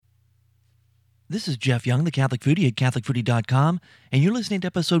This is Jeff Young, the Catholic Foodie at CatholicFoodie.com, and you're listening to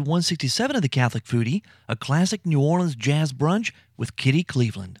episode 167 of the Catholic Foodie, a classic New Orleans jazz brunch with Kitty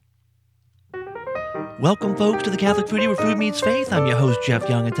Cleveland. Welcome, folks, to the Catholic Foodie, where food meets faith. I'm your host, Jeff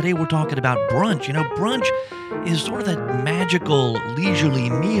Young, and today we're talking about brunch. You know, brunch is sort of that magical, leisurely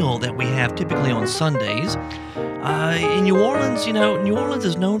meal that we have typically on Sundays. In New Orleans, New Orleans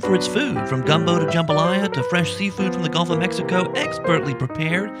is known for its food, from gumbo to jambalaya to fresh seafood from the Gulf of Mexico, expertly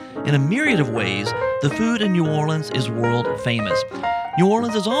prepared in a myriad of ways. The food in New Orleans is world famous. New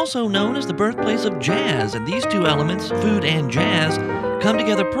Orleans is also known as the birthplace of jazz, and these two elements, food and jazz, come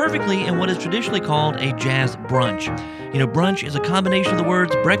together perfectly in what is traditionally called a jazz brunch. You know, brunch is a combination of the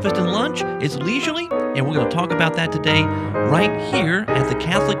words breakfast and lunch. It's leisurely, and we're going to talk about that today right here at the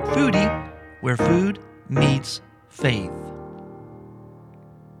Catholic Foodie, where food meets faith.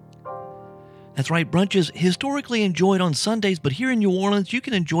 That's right, brunch is historically enjoyed on Sundays, but here in New Orleans, you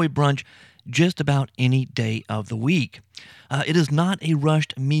can enjoy brunch just about any day of the week. It is not a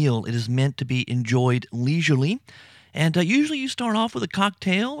rushed meal. It is meant to be enjoyed leisurely. And usually you start off with a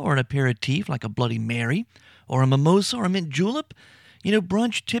cocktail or an aperitif like a Bloody Mary or a mimosa or a mint julep. You know,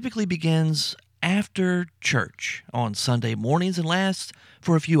 brunch typically begins after church on Sunday mornings and lasts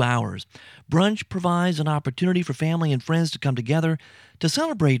for a few hours. Brunch provides an opportunity for family and friends to come together to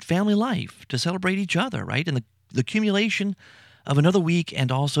celebrate family life, to celebrate each other, right? And the accumulation of another week,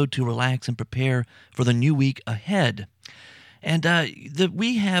 and also to relax and prepare for the new week ahead. And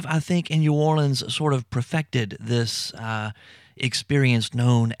we have, I think, in New Orleans sort of perfected this experience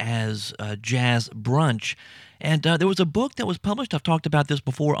known as jazz brunch. And there was a book that was published. I've talked about this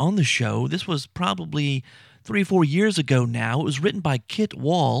before on the show. This was probably 3 or 4 years ago now. It was written by Kit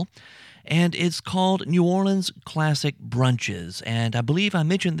Wall, and it's called New Orleans Classic Brunches. And I believe I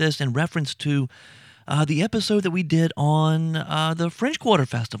mentioned this in reference to the episode that we did on the French Quarter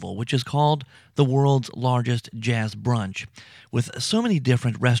Festival, which is called the world's largest jazz brunch, with so many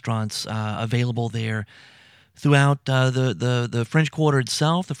different restaurants available there throughout the French Quarter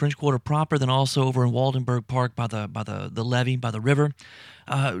itself, the French Quarter proper, then also over in Waldenberg Park by the levee, by the river,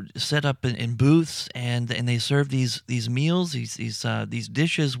 set up in booths, and they serve these meals, these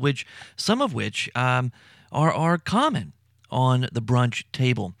dishes, which some of which are common on the brunch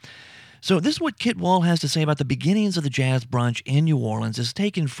table. So this is what Kit Wall has to say about the beginnings of the jazz brunch in New Orleans. It's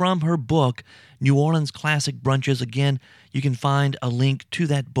taken from her book, New Orleans Classic Brunches. Again, you can find a link to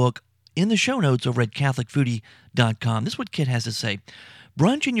that book in the show notes over at CatholicFoodie.com. This is what Kit has to say.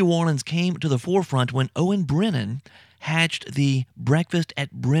 Brunch in New Orleans came to the forefront when Owen Brennan hatched the Breakfast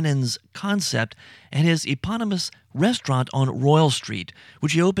at Brennan's concept at his eponymous restaurant on Royal Street,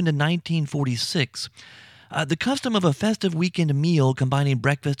 which he opened in 1946. The custom of a festive weekend meal combining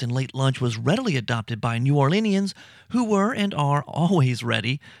breakfast and late lunch was readily adopted by New Orleanians who were and are always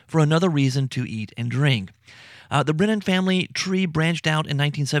ready for another reason to eat and drink. The Brennan family tree branched out in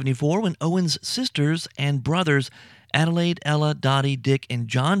 1974 when Owen's sisters and brothers, Adelaide, Ella, Dottie, Dick, and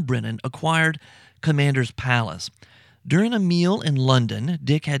John Brennan, acquired Commander's Palace. During a meal in London,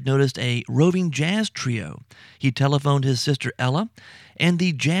 Dick had noticed a roving jazz trio. He telephoned his sister Ella, and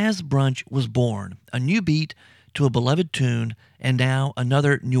the jazz brunch was born, a new beat to a beloved tune, and now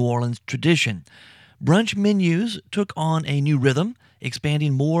another New Orleans tradition. Brunch menus took on a new rhythm,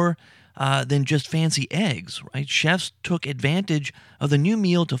 expanding more than just fancy eggs, right? Chefs took advantage of the new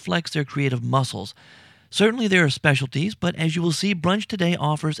meal to flex their creative muscles. Certainly there are specialties, but as you will see, brunch today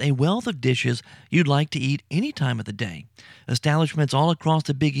offers a wealth of dishes you'd like to eat any time of the day. Establishments all across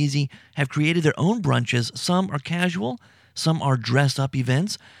the Big Easy have created their own brunches. Some are casual, some are dress-up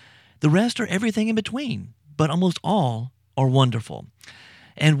events. The rest are everything in between, but almost all are wonderful.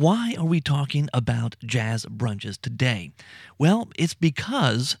 And why are we talking about jazz brunches today? Well, it's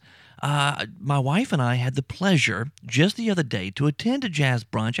because my wife and I had the pleasure just the other day to attend a jazz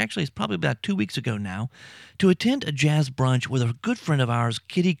brunch. Actually, it's probably about 2 weeks ago now, to attend a jazz brunch with a good friend of ours,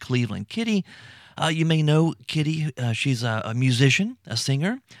 Kitty Cleveland. Kitty, you may know Kitty. She's a musician, a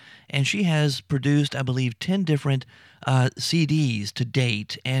singer, and she has produced, I believe, 10 different CDs to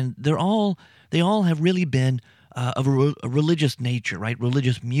date, and they all have really been of a religious nature, right?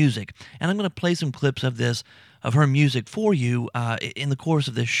 Religious music. And I'm going to play some clips of her music for you in the course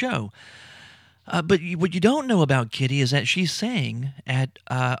of this show. But what you don't know about Kitty is that she sang at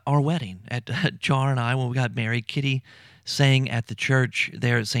our wedding, at Char and I, when we got married. Kitty sang at the church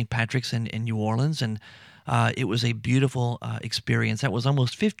there at St. Patrick's in New Orleans, and it was a beautiful experience. That was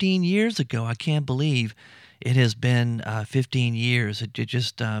almost 15 years ago. I can't believe it has been 15 years. It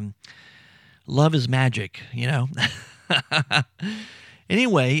just... love is magic, you know.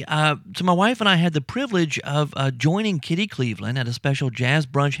 Anyway, so my wife and I had the privilege of joining Kitty Cleveland at a special jazz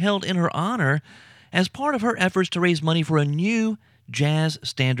brunch held in her honor as part of her efforts to raise money for a new jazz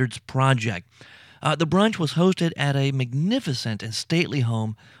standards project. The brunch was hosted at a magnificent and stately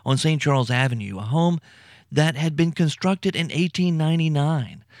home on St. Charles Avenue, a home that had been constructed in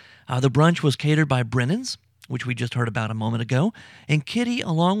 1899. The brunch was catered by Brennan's, which we just heard about a moment ago, and Kitty,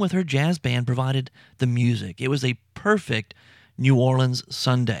 along with her jazz band, provided the music. It was a perfect New Orleans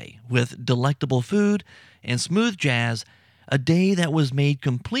Sunday with delectable food and smooth jazz, a day that was made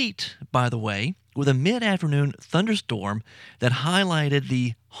complete, by the way, with a mid-afternoon thunderstorm that highlighted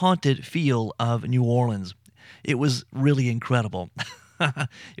the haunted feel of New Orleans. It was really incredible.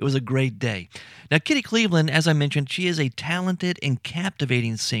 It was a great day. Now, Kitty Cleveland, as I mentioned, she is a talented and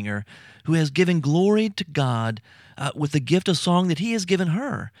captivating singer who has given glory to God with the gift of song that He has given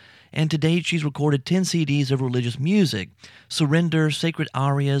her. And to date, she's recorded 10 CDs of religious music. Surrender, Sacred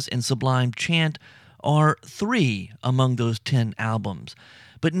Arias, and Sublime Chant are 3 among those 10 albums.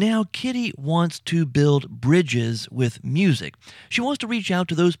 But now Kitty wants to build bridges with music. She wants to reach out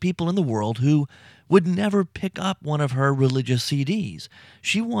to those people in the world who would never pick up one of her religious CDs.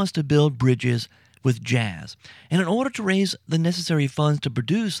 She wants to build bridges with jazz. And in order to raise the necessary funds to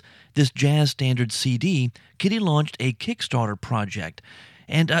produce this jazz standard CD, Kitty launched a Kickstarter project.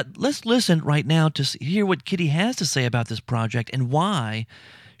 And let's listen right now to hear what Kitty has to say about this project and why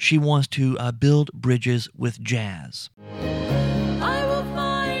she wants to build bridges with jazz. I will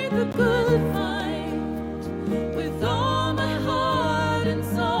find the good fight with all my heart and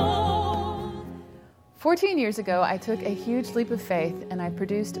soul. 14 years ago, I took a huge leap of faith and I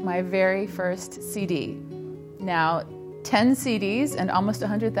produced my very first CD. Now, 10 CDs and almost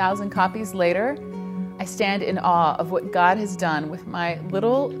 100,000 copies later, I stand in awe of what God has done with my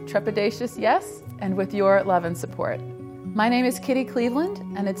little trepidatious yes and with your love and support. My name is Kitty Cleveland,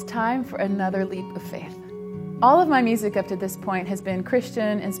 and it's time for another leap of faith. All of my music up to this point has been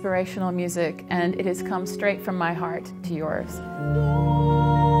Christian, inspirational music, and it has come straight from my heart to yours.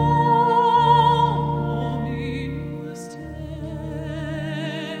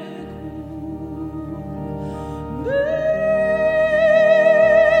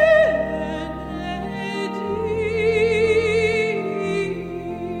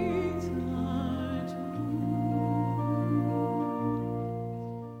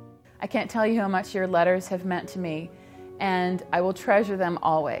 I can't tell you how much your letters have meant to me, and I will treasure them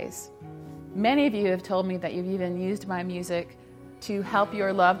always. Many of you have told me that you've even used my music to help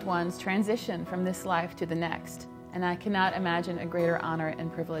your loved ones transition from this life to the next, and I cannot imagine a greater honor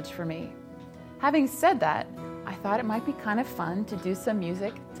and privilege for me. Having said that, I thought it might be kind of fun to do some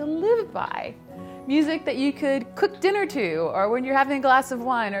music to live by. Music that you could cook dinner to, or when you're having a glass of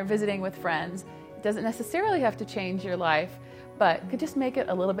wine or visiting with friends. It doesn't necessarily have to change your life, but could just make it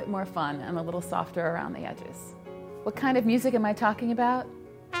a little bit more fun and a little softer around the edges. What kind of music am I talking about?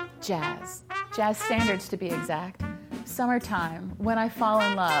 Jazz. Jazz standards, to be exact. Summertime, When I Fall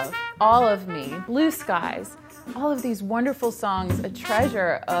in Love, All of Me, Blue Skies, all of these wonderful songs, a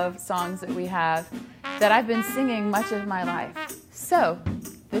treasure of songs that we have that I've been singing much of my life. So,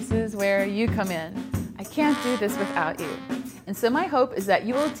 this is where you come in. I can't do this without you. And so my hope is that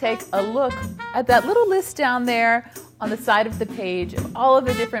you will take a look at that little list down there on the side of the page of all of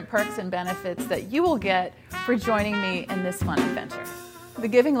the different perks and benefits that you will get for joining me in this fun adventure. The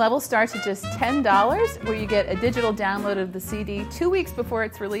giving level starts at just $10, where you get a digital download of the CD 2 weeks before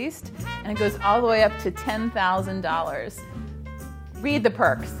it's released, and it goes all the way up to $10,000. Read the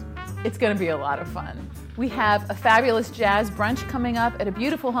perks. It's going to be a lot of fun. We have a fabulous jazz brunch coming up at a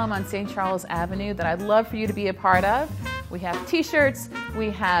beautiful home on St. Charles Avenue that I'd love for you to be a part of. We have t-shirts,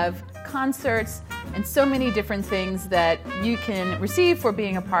 we have concerts, and so many different things that you can receive for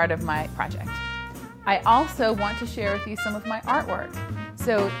being a part of my project. I also want to share with you some of my artwork.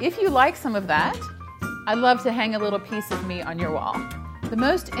 So if you like some of that, I'd love to hang a little piece of me on your wall. The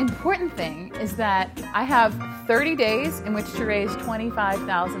most important thing is that I have 30 days in which to raise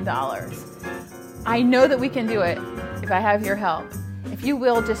 $25,000. I know that we can do it if I have your help. If you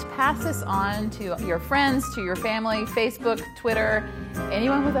will, just pass this on to your friends, to your family, Facebook, Twitter,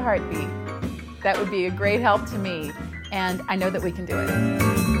 anyone with a heartbeat. That would be a great help to me, and I know that we can do it.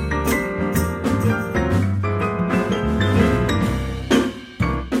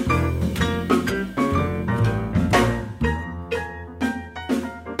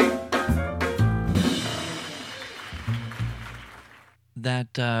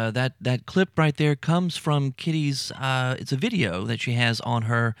 That clip right there comes from Kitty's, it's a video that she has on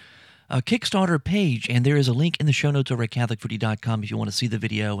her Kickstarter page, and there is a link in the show notes over at CatholicFooty.com if you want to see the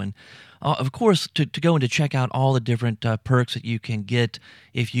video and of course, to go and to check out all the different perks that you can get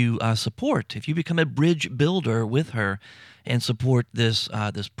if you if you become a bridge builder with her and support this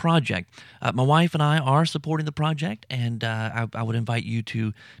project. My wife and I are supporting the project, and I would invite you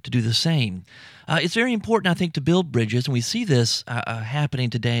to do the same. It's very important, I think, to build bridges, and we see this happening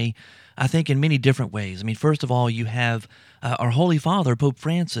today, I think, in many different ways. I mean, first of all, you have our Holy Father, Pope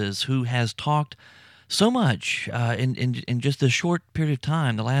Francis, who has talked so much in just a short period of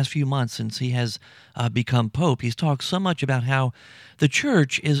time, the last few months since he has become Pope. He's talked so much about how the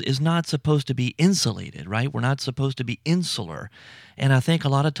church is not supposed to be insulated, right? We're not supposed to be insular. And I think a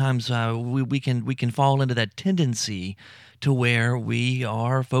lot of times we can fall into that tendency to where we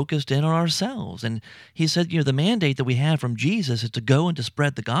are focused in on ourselves. And he said, the mandate that we have from Jesus is to go and to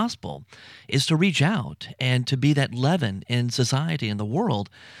spread the gospel, is to reach out and to be that leaven in society, in the world.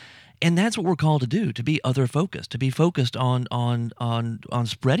 And that's what we're called to do, to be other-focused, to be focused on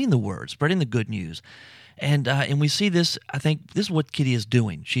spreading the word, spreading the good news. And we see this, I think, this is what Kitty is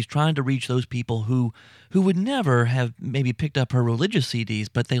doing. She's trying to reach those people who would never have maybe picked up her religious CDs,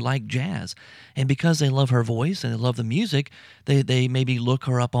 but they like jazz. And because they love her voice and they love the music, they maybe look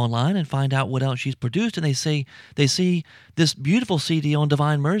her up online and find out what else she's produced, and they see this beautiful CD on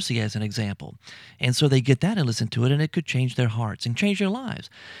Divine Mercy as an example. And so they get that and listen to it, and it could change their hearts and change their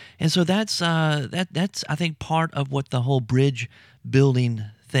lives. And so that's I think, part of what the whole bridge building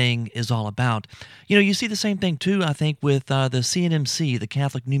thing is all about. You see the same thing too, I think, with the CNMC, the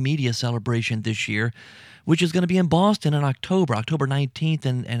Catholic New Media Celebration this year, which is going to be in Boston in October 19th,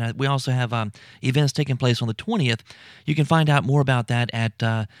 and we also have events taking place on the 20th. You can find out more about that at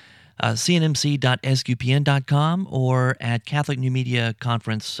cnmc.sqpn.com or at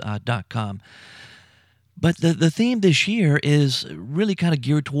catholicnewmediaconference.com. But the theme this year is really kind of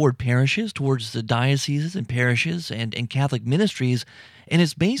geared toward parishes, towards the dioceses and parishes and Catholic ministries, and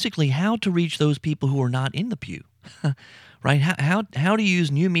it's basically how to reach those people who are not in the pew, right? How to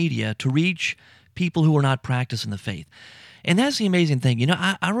use new media to reach people who are not practicing the faith. And that's the amazing thing.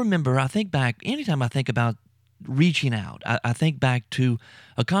 I remember, I think back, anytime I think about reaching out, I think back to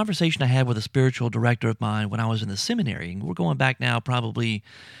a conversation I had with a spiritual director of mine when I was in the seminary. And we're going back now probably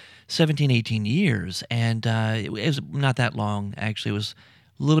 17, 18 years, and it was not that long, actually. It was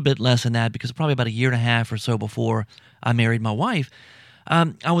a little bit less than that, because probably about a year and a half or so before I married my wife.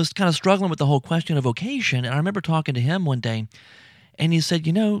 I was kind of struggling with the whole question of vocation, and I remember talking to him one day, and he said,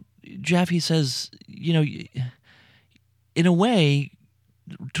 Jeff, he says, in a way,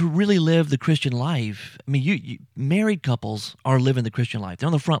 to really live the Christian life, I mean, you married couples are living the Christian life. They're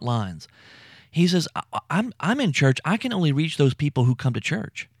on the front lines. He says, I'm in church. I can only reach those people who come to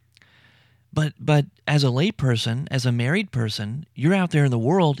church. But as a lay person, as a married person, you're out there in the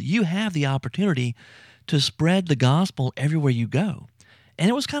world, you have the opportunity to spread the gospel everywhere you go. And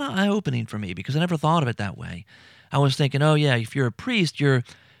it was kind of eye-opening for me, because I never thought of it that way. I was thinking, oh yeah, if you're a priest, you're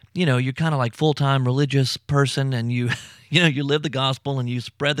kind of like full-time religious person, and you live the gospel and you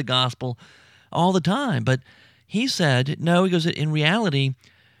spread the gospel all the time. But he said, no, he goes, in reality,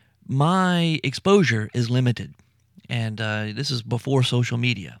 my exposure is limited. And this is before social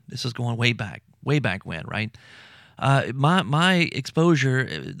media. This is going way back when, right? My exposure,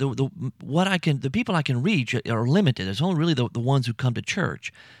 the people I can reach are limited. It's only really the ones who come to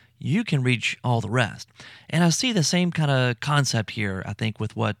church. You can reach all the rest. And I see the same kind of concept here, I think,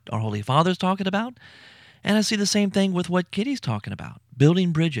 with what our Holy Father's talking about. And I see the same thing with what Kitty's talking about,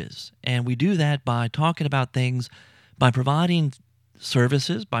 building bridges. And we do that by talking about things, by providing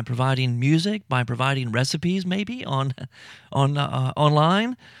services, by providing music, by providing recipes maybe online,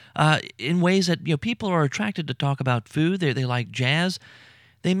 in ways that people are attracted to talk about food. They like jazz.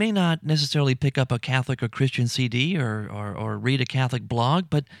 They may not necessarily pick up a Catholic or Christian CD or read a Catholic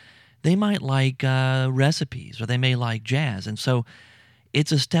blog, but they might like recipes, or they may like jazz. And so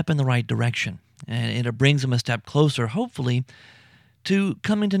it's a step in the right direction, and it brings them a step closer, hopefully, to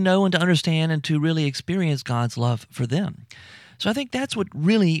coming to know and to understand and to really experience God's love for them. So I think that's what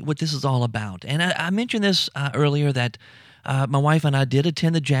this is all about. And I mentioned this earlier, that my wife and I did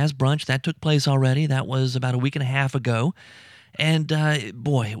attend the jazz brunch. That took place already. That was about a week and a half ago. And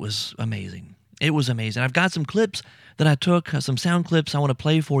boy, it was amazing. It was amazing. I've got some clips that I took, some sound clips I want to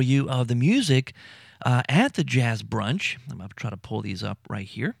play for you of the music at the jazz brunch. I'm going to try to pull these up right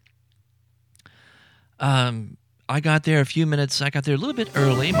here. I got there a little bit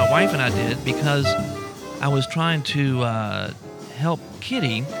early. My wife and I did, because I was trying to help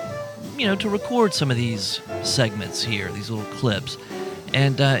Kitty, to record some of these segments here, these little clips.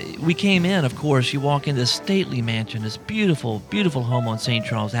 And we came in, of course, you walk in this stately mansion, this beautiful, beautiful home on St.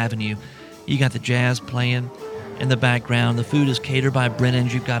 Charles Avenue. You got the jazz playing, in the background. The food is catered by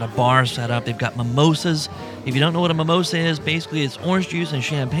Brennan's. You've got a bar set up. They've got mimosas. If you don't know what a mimosa is, basically it's orange juice and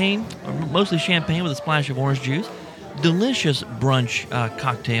champagne, or mostly champagne with a splash of orange juice. Delicious brunch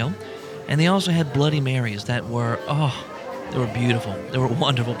cocktail. And they also had Bloody Marys that were, they were beautiful. They were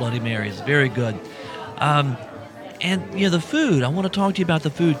wonderful Bloody Marys. Very good. And, the food, I want to talk to you about the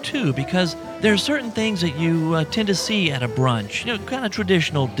food, too, because there are certain things that you tend to see at a brunch, kind of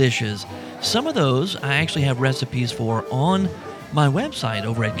traditional dishes. Some of those I actually have recipes for on my website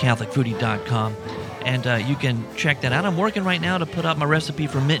over at CatholicFoodie.com, and you can check that out. I'm working right now to put up my recipe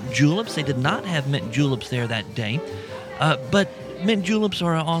for mint juleps. They did not have mint juleps there that day, but mint juleps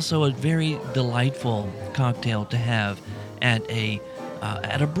are also a very delightful cocktail to have at a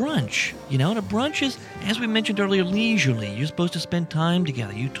brunch. And a brunch is, as we mentioned earlier, leisurely. You're supposed to spend time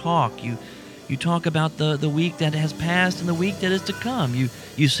together. You talk. You talk about the week that has passed and the week that is to come.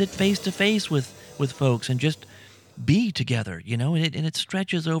 You sit face to face with folks and just be together. And it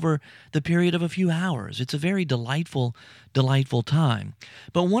stretches over the period of a few hours. It's a very delightful time.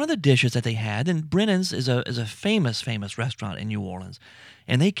 But one of the dishes that they had, and Brennan's is a famous restaurant in New Orleans,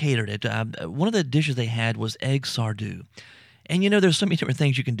 and they catered it. One of the dishes they had was egg sardou. And there's so many different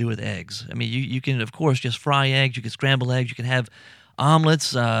things you can do with eggs. I mean, you can, of course, just fry eggs. You can scramble eggs. You can have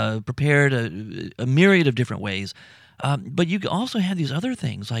omelets prepared a myriad of different ways. But you can also have these other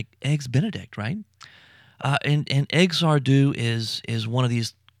things like eggs Benedict, right? And egg sardou is one of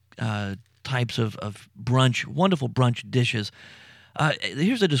these types of brunch, wonderful brunch dishes.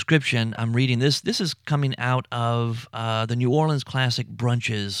 Here's a description I'm reading. This is coming out of the New Orleans Classic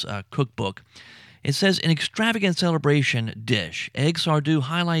Brunches cookbook. It says, an extravagant celebration dish. Egg sardou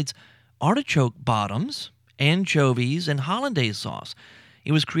highlights artichoke bottoms, anchovies, and hollandaise sauce.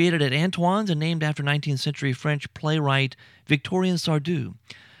 It was created at Antoine's and named after 19th century French playwright Victorien Sardou.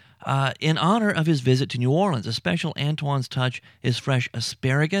 In honor of his visit to New Orleans, a special Antoine's touch is fresh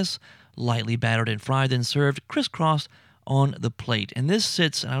asparagus, lightly battered and fried, then served crisscross on the plate. And this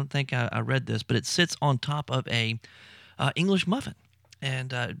sits, I don't think I read this, but it sits on top of a English muffin.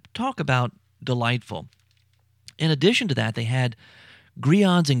 And talk about delightful. In addition to that, they had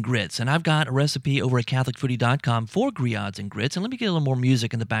griots and grits, and I've got a recipe over at CatholicFoodie.com for griots and grits. And let me get a little more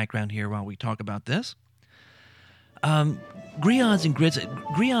music in the background here while we talk about this. Griots and grits.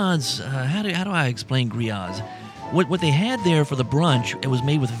 Griots. How do I explain griots? What they had there for the brunch, it was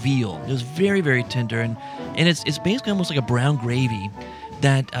made with veal. It was very, very tender, and it's basically almost like a brown gravy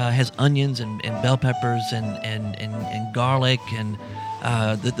that has onions and bell peppers and garlic and.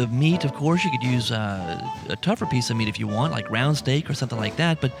 The meat, of course, you could use a tougher piece of meat if you want, like round steak or something like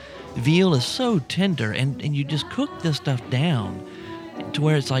that, but veal is so tender, and you just cook this stuff down to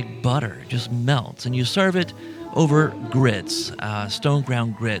where it's like butter, it just melts, and you serve it over grits, stone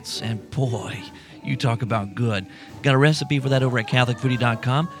ground grits, and boy, you talk about good. Got a recipe for that over at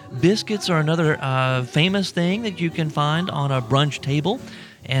CatholicFoodie.com. Biscuits are another famous thing that you can find on a brunch table.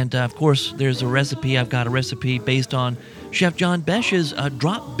 And, of course, there's a recipe. I've got a recipe based on Chef John Besch's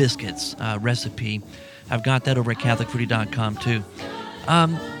drop biscuits recipe. I've got that over at CatholicFoodie.com, too.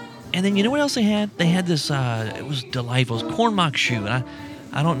 And then you know what else they had? They had this, it was delightful. It was corn mock shoe. And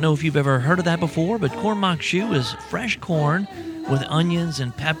I don't know if you've ever heard of that before, but corn mock shoe is fresh corn with onions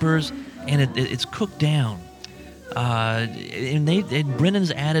and peppers, and it's cooked down. And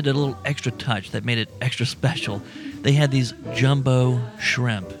Brennan's added a little extra touch that made it extra special. They had these jumbo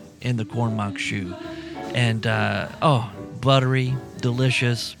shrimp in the corn mock shoe. And, buttery,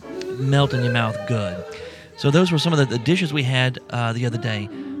 delicious, melt in your mouth good. So those were some of the dishes we had the other day.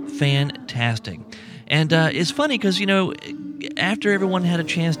 Fantastic. And it's funny because, after everyone had a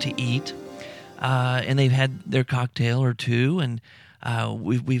chance to eat, and they've had their cocktail or two, and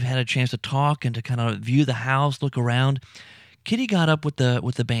we've had a chance to talk and to kind of view the house, look around. Kitty got up with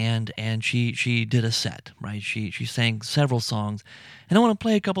the band and she did a set, right? She sang several songs, and I want to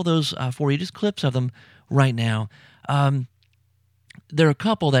play a couple of those for you, just clips of them right now. There are a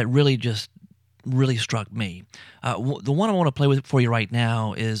couple that really struck me. The one I want to play for you right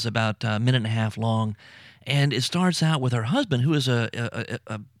now is about a minute and a half long, and it starts out with her husband, who is a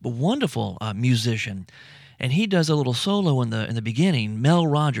wonderful musician. And he does a little solo in the beginning. Mel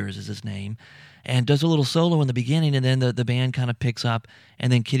Rogers is his name, and does a little solo in the beginning, and then the band kind of picks up,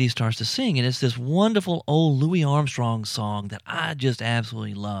 and then Kitty starts to sing. And it's this wonderful old Louis Armstrong song that I just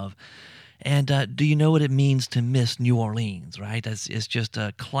absolutely love. And do you know what it means to miss New Orleans, right? It's just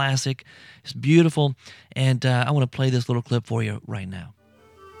a classic. It's beautiful. And I want to play this little clip for you right now.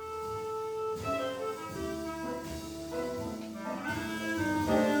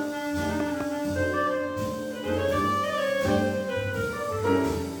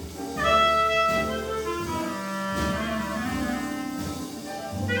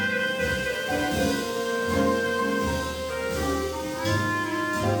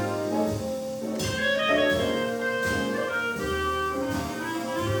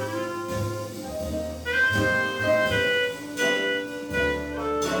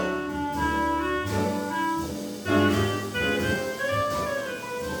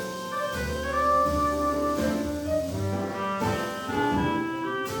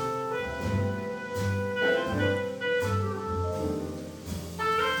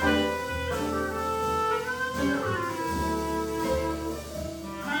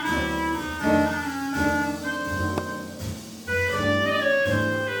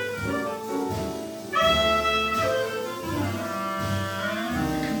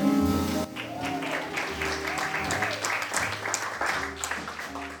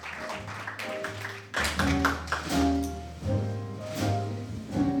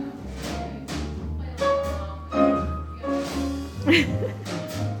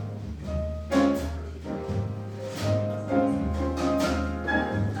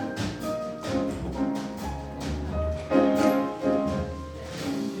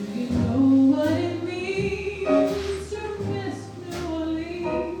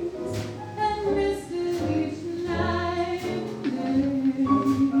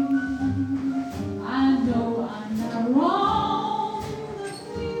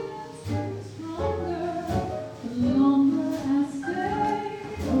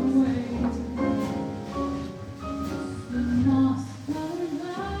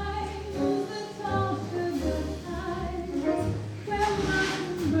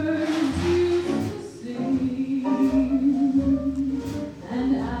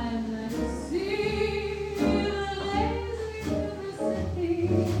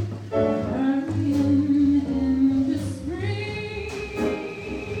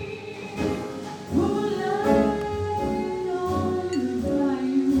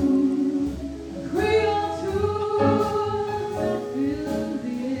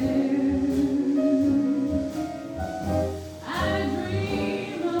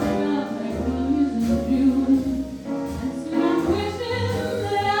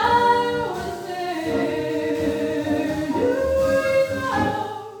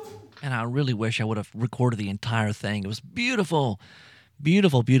 wish I would have recorded the entire thing. It was beautiful,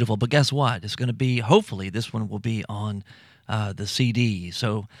 beautiful, beautiful. But guess what? It's going to be, hopefully, this one will be on the CD.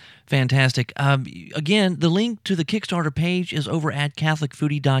 So fantastic. Again, the link to the Kickstarter page is over at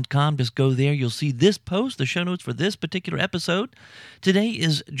CatholicFoodie.com. Just go there. You'll see this post, the show notes for this particular episode. Today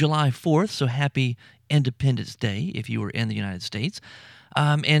is July 4th, so happy Independence Day if you were in the United States.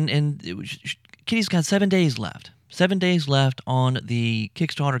 Kitty's got 7 days left. 7 days left on the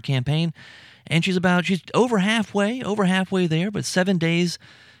Kickstarter campaign, and she's over halfway there, but 7 days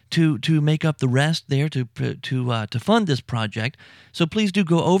to make up the rest there to fund this project. So please do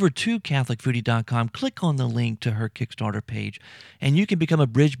go over to CatholicFoodie.com, click on the link to her Kickstarter page, and you can become a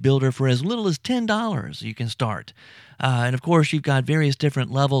bridge builder for as little as $10. You can start. And of course, you've got various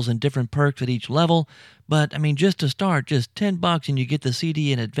different levels and different perks at each level. But I mean, just to start, just $10 and you get the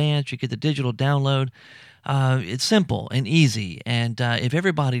CD in advance, you get the digital download. It's simple and easy. And if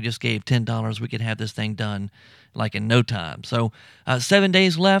everybody just gave $10, we could have this thing done like in no time. So 7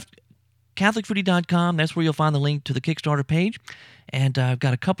 days left. CatholicFoodie.com, that's where you'll find the link to the Kickstarter page. And I've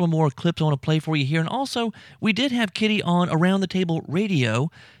got a couple more clips I want to play for you here. And also, we did have Kitty on Around the Table Radio.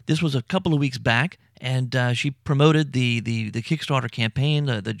 This was a couple of weeks back, and she promoted the Kickstarter campaign,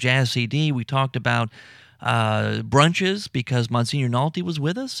 the jazz CD. We talked about brunches because Monsignor Nolte was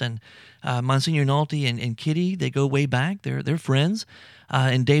with us, and Monsignor Nolte and Kitty, they go way back. They're friends.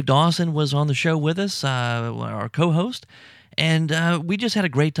 And Dave Dawson was on the show with us, our co-host. And we just had a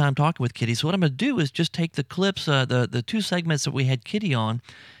great time talking with Kitty. So what I'm going to do is just take the clips, the two segments that we had Kitty on,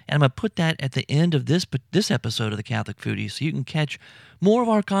 and I'm going to put that at the end of this episode of the Catholic Foodie, so you can catch more of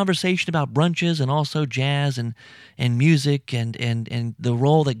our conversation about brunches and also jazz and music and the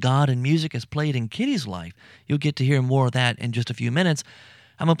role that God and music has played in Kitty's life. You'll get to hear more of that in just a few minutes.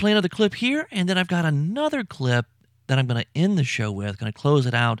 I'm going to play another clip here, and then I've got another clip that I'm going to end the show with, going to close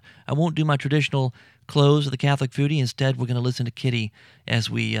it out. I won't do my traditional close of the Catholic Foodie. Instead, we're going to listen to Kitty as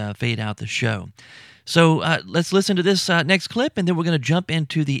we fade out the show. So let's listen to this next clip, and then we're going to jump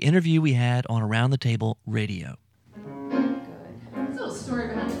into the interview we had on Around the Table Radio. Good. There's a little story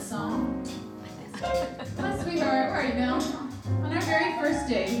behind this song. My sweetheart, where are you now? On our very first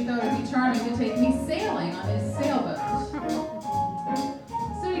date, he thought it would be charming to take me sailing on his sailboat.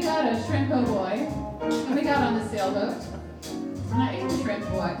 So we got a shrimp po' boy, and we got on the sailboat, and I ate the shrimp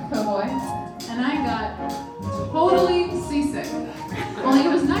po' boy, and I got totally seasick. Only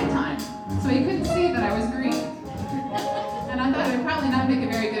it was nighttime, so he couldn't see that I was green. And I thought it would probably not make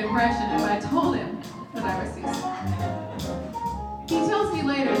a very good impression if I told him that I was seasick. He tells me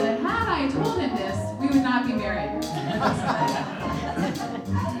later that had I told him this, we would not be married.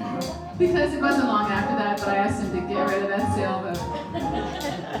 Because it wasn't long after that I asked him to get rid of that sailboat.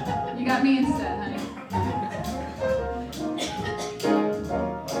 You got me instead, honey.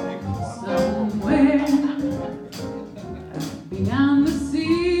 Somewhere beyond the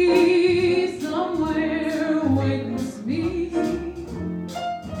sea, somewhere waits me.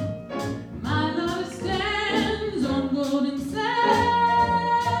 My love stands on golden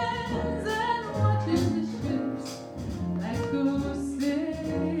sands and watches the ships that go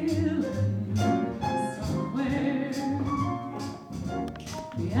sailing. Somewhere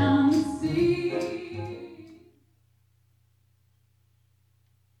beyond the sea.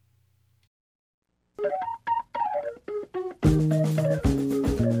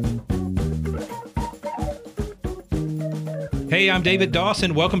 Hey, I'm David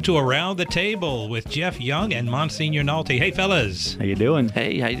Dawson. Welcome to Around the Table with Jeff Young and Monsignor Nolte. Hey, fellas. How you doing?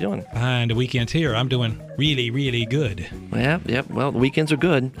 Hey, how you doing? Fine. The weekend's here. I'm doing really, really good. Yep. Well, the weekends are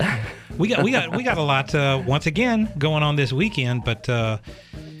good. We got a lot once again going on this weekend, but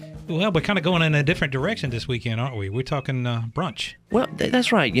well, we're kind of going in a different direction this weekend, aren't we? We're talking brunch. Well,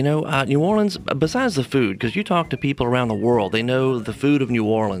 that's right. You know, New Orleans, besides the food, because you talk to people around the world, they know the food of New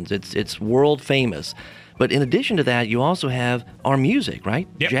Orleans. It's world famous. But in addition to that, you also have our music, right?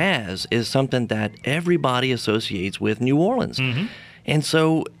 Yep. Jazz is something that everybody associates with New Orleans. Mm-hmm. And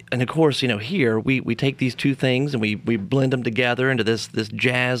so, and of course, you know, here we take these two things and we blend them together into this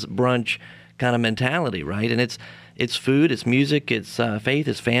jazz brunch kind of mentality, right? And it's food, it's music, it's faith,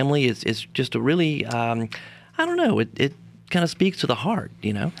 it's family. It's just a really, I don't know, it kind of speaks to the heart,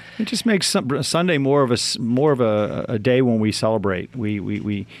 you know. It just makes Sunday more of a day when we celebrate.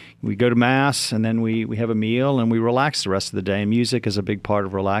 We go to mass and then we have a meal and we relax the rest of the day. And music is a big part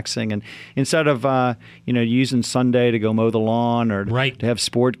of relaxing. And instead of using Sunday to go mow the lawn or right. to have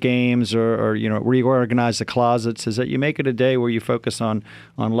sport games or reorganize the closets, is that you make it a day where you focus on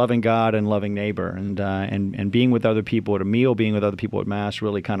loving God and loving neighbor and being with other people at a meal, being with other people at mass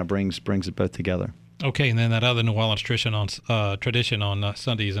really kind of brings it both together. Okay, and then that other New Orleans tradition on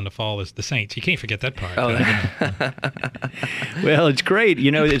Sundays in the fall is the Saints. You can't forget that part. Oh, Well, it's great.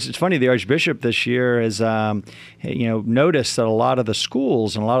 It's funny. The Archbishop this year has, noticed that a lot of the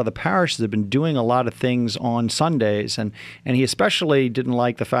schools and a lot of the parishes have been doing a lot of things on Sundays, and he especially didn't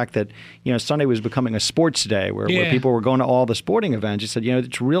like the fact that Sunday was becoming a sports day where people were going to all the sporting events. He said,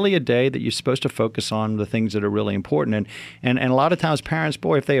 it's really a day that you're supposed to focus on the things that are really important, and a lot of times parents,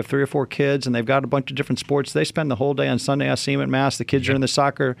 boy, if they have 3 or 4 kids and they've got a bunch of different sports, they spend the whole day on Sunday. I see them at Mass. The kids are in the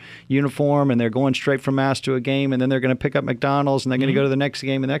soccer uniform and they're going straight from Mass to a game, and then they're going to pick up McDonald's and they're going to go to the next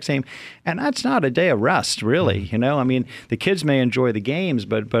game and the next game. And that's not a day of rest, really. I mean, the kids may enjoy the games,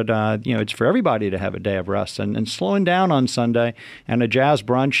 but it's for everybody to have a day of rest. And slowing down on Sunday and a jazz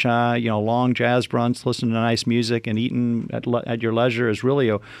brunch, long jazz brunch, listening to nice music and eating at your leisure is really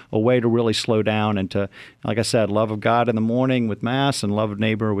a way to really slow down and to, like I said, love of God in the morning with Mass and love of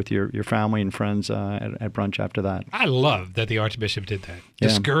neighbor with your family and friends at brunch after that. I love that the Archbishop did that,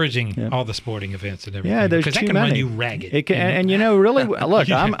 discouraging all the sporting events and everything. Yeah, there's because that too can many. run you ragged. It can, really, look,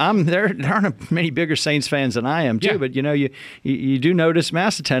 there aren't many bigger Saints fans than I am too, but you do notice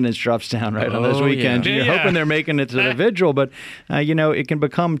Mass attendance drops down on those weekends. Yeah. You're hoping they're making it to the vigil, but it can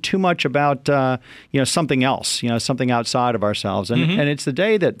become too much about something else, something outside of ourselves, and it's the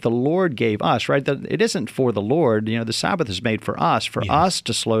day that the Lord gave us, right? That it isn't for the Lord. The Sabbath is made for us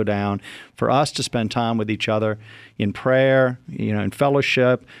to slow down, for us to spend time with each other in prayer, in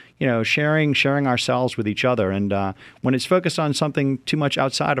fellowship, sharing ourselves with each other. And when it's focused on something too much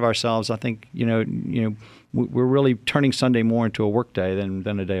outside of ourselves, I think, we're really turning Sunday more into a work day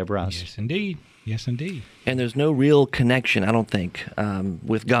than a day of rest. Yes, indeed. Yes, indeed. And there's no real connection, I don't think,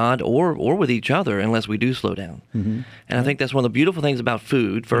 with God or with each other unless we do slow down. And I think that's one of the beautiful things about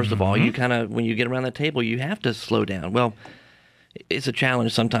food. First of all, you kind of, when you get around the table, you have to slow down. Well, it's a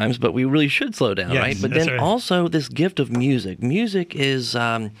challenge sometimes, but we really should slow down, right? But then also this gift of music. Music is,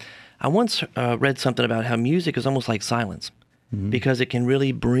 I once read something about how music is almost like silence because it can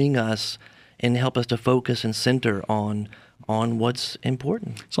really bring us and help us to focus and center on what's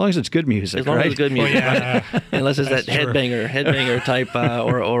important. As long as it's good music, as long as it's good music, right? Unless it's that headbanger type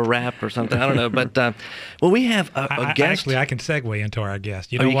or rap or something. I don't know. But we have a guest. Actually, I can segue into our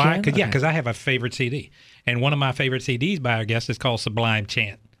guest. You know why? Because I have a favorite CD, and one of my favorite CDs by our guest is called Sublime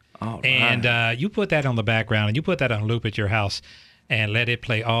Chant. All right. And you put that on the background, and you put that on loop at your house, and let it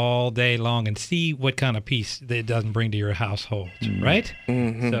play all day long and see what kind of peace it doesn't bring to your household, right?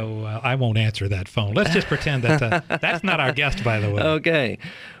 So I won't answer that phone. Let's just pretend that that's not our guest, by the way. Okay.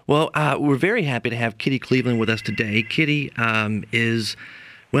 Well, we're very happy to have Kitty Cleveland with us today. Kitty is,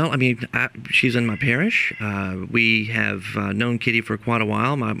 she's in my parish. We have known Kitty for quite a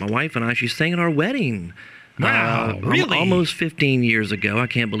while. My wife and I, she sang at our wedding. Wow, really? Almost 15 years ago. I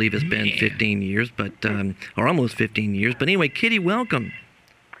can't believe it's been 15 years, but or almost 15 years. But anyway, Kitty, welcome.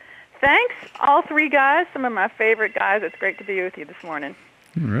 Thanks, all 3 guys, some of my favorite guys. It's great to be with you this morning.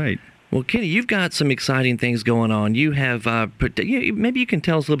 All right. Well, Kitty, you've got some exciting things going on. You have, maybe you can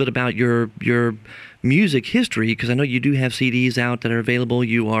tell us a little bit about your music history, because I know you do have CDs out that are available.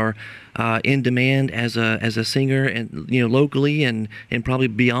 You are in demand as a singer, and locally and probably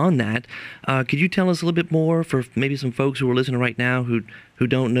beyond that. Could you tell us a little bit more for maybe some folks who are listening right now who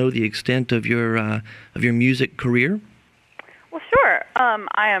don't know the extent of your music career? Well, sure.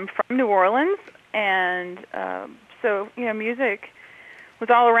 I am from New Orleans, and so music was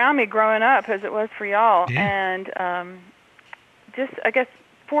all around me growing up, as it was for y'all. Yeah. And just, I guess,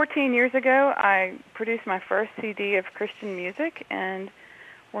 14 years ago, I produced my first CD of Christian music, and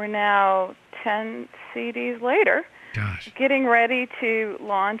we're now 10 CDs later, getting ready to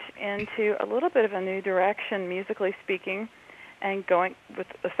launch into a little bit of a new direction, musically speaking, and going with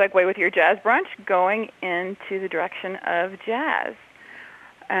a segue with your jazz brunch, going into the direction of jazz.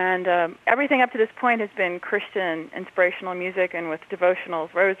 And everything up to this point has been Christian inspirational music and with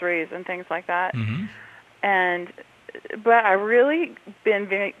devotionals, rosaries, and things like that. But I've really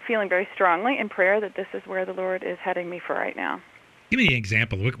been feeling very strongly in prayer that this is where the Lord is heading me for right now. Give me an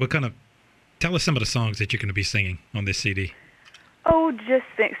example. What kind of? Tell us some of the songs that you're going to be singing on this CD. Oh, just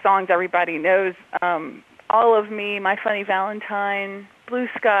songs everybody knows. All of Me, My Funny Valentine, Blue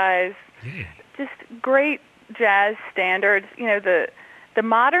Skies. Yeah. Just great jazz standards. The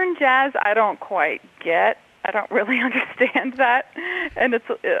modern jazz I don't quite get. I don't really understand that, and it's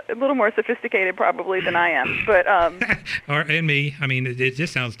a little more sophisticated probably than I am. But and me, I mean, it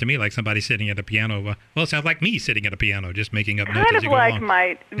just sounds to me like somebody sitting at a piano. Well, it sounds like me sitting at a piano, just making up notes as you go along. Kind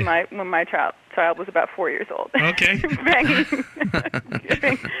of like when my child was about 4 years old. Okay. Banging.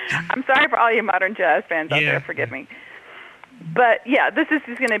 I'm sorry for all you modern jazz fans out there. Forgive me. But yeah, this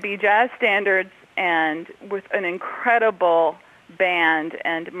is going to be jazz standards and with an incredible band.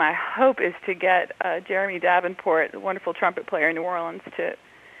 And my hope is to get Jeremy Davenport, the wonderful trumpet player in New Orleans, to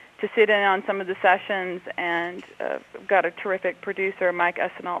sit in on some of the sessions, and got a terrific producer, Mike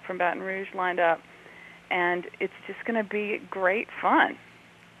Essenault from Baton Rouge, lined up. And it's just going to be great fun.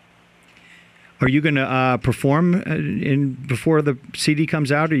 Are you going to perform before the CD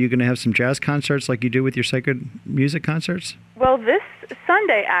comes out? Are you going to have some jazz concerts like you do with your sacred music concerts? Well, this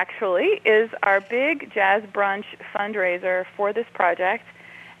Sunday, actually, is our big Jazz Brunch fundraiser for this project.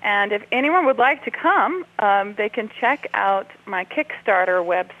 And if anyone would like to come, they can check out my Kickstarter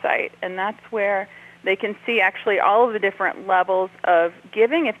website, and that's where they can see actually all of the different levels of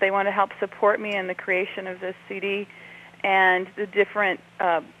giving if they want to help support me in the creation of this CD, and the different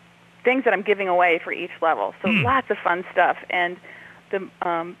things that I'm giving away for each level. So lots of fun stuff. And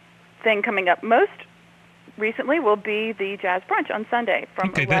the thing coming up most recently will be the Jazz Brunch on Sunday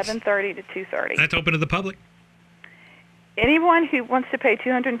from 11:30 to 2:30. That's open to the public? Anyone who wants to pay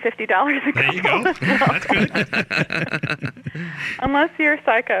 $250 a There you go. That's good. Unless you're a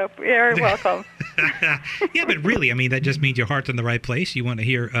psycho, you're welcome. Yeah, but really, I mean, that just means your heart's in the right place. You want to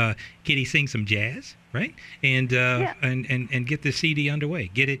hear Kitty sing some jazz, right? And and get the CD underway.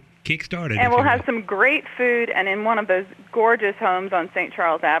 Get it kick-started. And we'll have some great food, and in one of those gorgeous homes on St.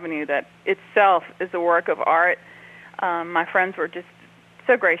 Charles Avenue that itself is a work of art. My friends were just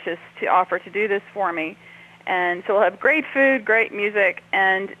so gracious to offer to do this for me. And so we'll have great food, great music,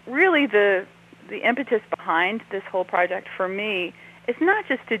 and really the impetus behind this whole project for me is not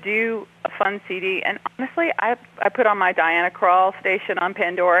just to do a fun CD. And honestly, I put on my Diana Krall station on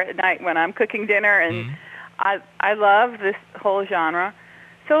Pandora at night when I'm cooking dinner, and I love this whole genre.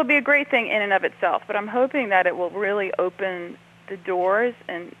 So it'll be a great thing in and of itself, but I'm hoping that it will really open the doors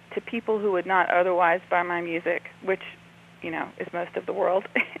and to people who would not otherwise buy my music, which, you know, is most of the world,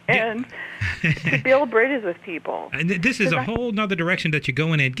 and to build bridges with people. And this is a whole nother direction that you're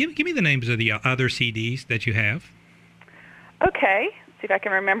going in. Give me the names of the other CDs that you have. Okay, see if I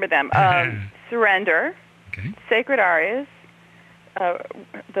can remember them. Surrender, Sacred Arias,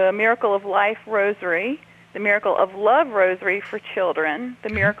 the Miracle of Life Rosary, the Miracle of Love Rosary for Children, the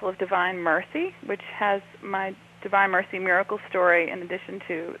Miracle of Divine Mercy, which has my Divine Mercy miracle story in addition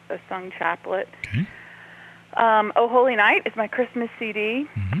to a sung chaplet. Oh Holy Night is my Christmas CD.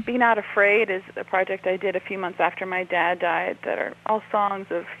 Be Not Afraid is a project I did a few months after my dad died that are all songs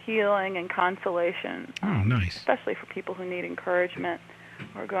of healing and consolation. Nice. Especially for people who need encouragement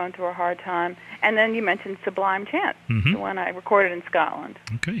or going through a hard time. And then you mentioned Sublime Chant, the one I recorded in Scotland.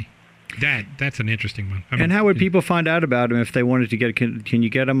 Okay. That's an interesting one. And how would people find out about them if they wanted to get? Can you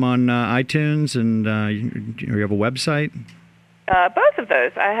get them on iTunes, and you have a website? Both of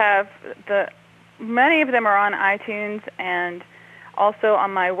those. I have many of them are on iTunes, and also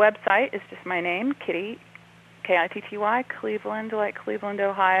on my website is just my name, Kitty, Kitty, Cleveland, like Cleveland,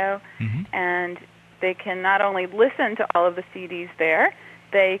 Ohio. And they can not only listen to all of the CDs there,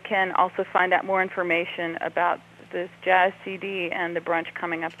 they can also find out more information about this jazz CD and the brunch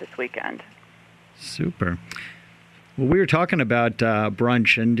coming up this weekend. Super. Well, we were talking about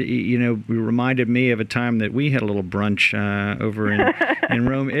brunch, and you reminded me of a time that we had a little brunch over in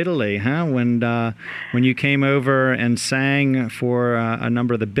Rome, Italy, huh? When you came over and sang for a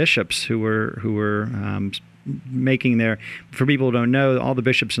number of the bishops who were making their. For people who don't know, all the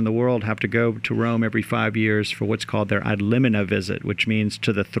bishops in the world have to go to Rome every 5 years for what's called their ad limina visit, which means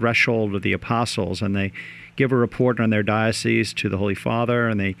to the threshold of the apostles, and they give a report on their diocese to the Holy Father,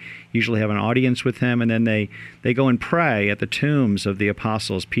 and they usually have an audience with him, and then they go and pray at the tombs of the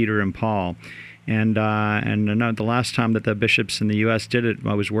apostles, Peter and Paul. And the last time that the bishops in the U.S. did it,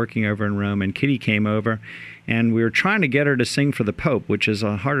 I was working over in Rome, and Kitty came over, and we were trying to get her to sing for the Pope, which is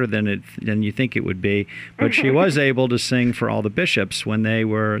harder than you think it would be. But she was able to sing for all the bishops when they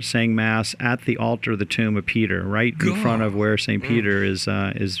were saying Mass at the altar of the tomb of Peter, right in front of where St. Peter is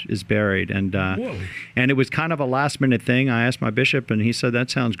buried. And it was kind of a last-minute thing. I asked my bishop, and he said,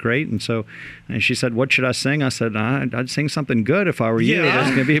 that sounds great. And she said, what should I sing? I said, I'd sing something good if I were you. There's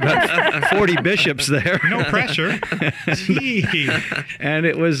going to be about 40 bishops there. No pressure. And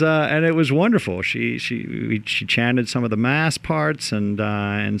it was wonderful. She chanted some of the Mass parts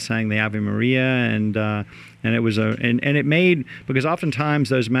and sang the Ave Maria, and And it was and it made, because oftentimes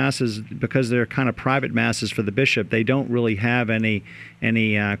those masses, because they're kind of private masses for the bishop, they don't really have any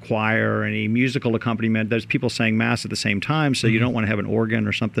choir or any musical accompaniment. There's people saying mass at the same time, so you don't want to have an organ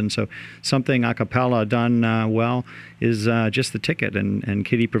or something. So something a cappella done well is just the ticket, and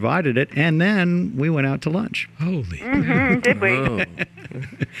Kitty provided it, and then we went out to lunch. Holy. Did we? Oh.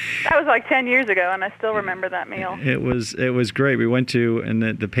 That was like 10 years ago, and I still remember that meal. It was great. We went to, and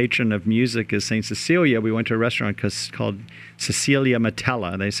the patron of music is Saint Cecilia. We went to a restaurant called Cecilia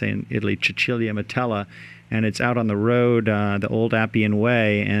Metella. They say in Italy, Cecilia Metella, and it's out on the road, the old Appian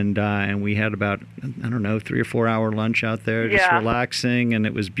Way, and we had about, I don't know, 3 or 4 hour lunch out there, just relaxing, and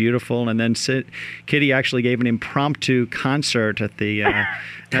it was beautiful. And then Kitty actually gave an impromptu concert at the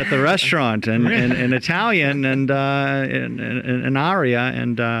restaurant, and in Italian, and an aria,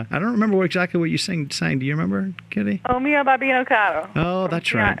 and I don't remember exactly what you sang. Do you remember, Kitty? Oh mio babbino caro. Oh,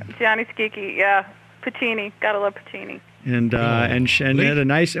 that's right. Gianni Schicchi, yeah. Puccini, gotta love Puccini. And she had a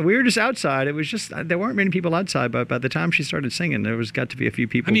nice. We were just outside. It was just there weren't many people outside, but by the time she started singing, got to be a few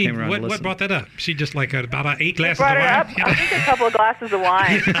people who came around to listen. What brought that up? She just like about 8 glasses Brought of it wine. up. I think a couple of glasses of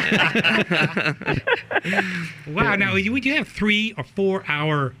wine. Wow. Now, would you have 3 or 4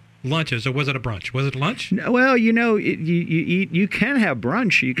 hour lunches, or was it a brunch? Was it lunch? Well, you eat. You can have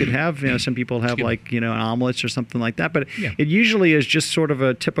brunch. You could have. Some people have omelets or something like that. But it usually is just sort of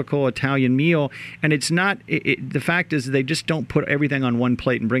a typical Italian meal, and it's not. The fact is, they just don't put everything on one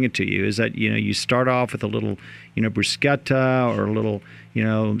plate and bring it to you. Is that you start off with a little bruschetta or a little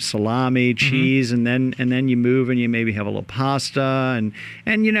salami, cheese, and then you move and you maybe have a little pasta, and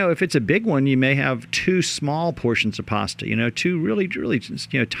if it's a big one, you may have 2 small portions of pasta. 2 really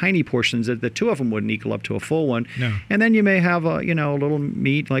tiny portions that the 2 of them wouldn't equal up to a full one. No. And then you may have a little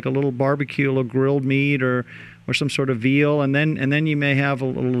meat, like a little barbecue, a little grilled meat, or some sort of veal, and then you may have a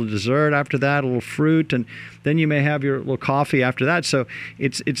little dessert after that, a little fruit, and then you may have your little coffee after that. So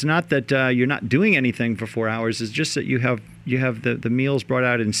it's not that you're not doing anything for 4 hours. It's just that you have the meals brought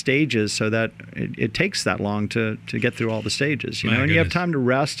out in stages, so that it takes that long to get through all the stages. And you have time to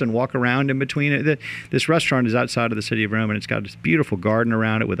rest and walk around in between it. This restaurant is outside of the city of Rome, and it's got this beautiful garden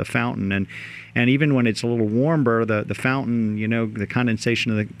around it with a fountain, and even when it's a little warmer, the fountain, the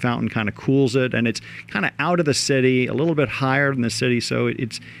condensation of the fountain kind of cools it, and it's kind of out of the city, a little bit higher than the city, so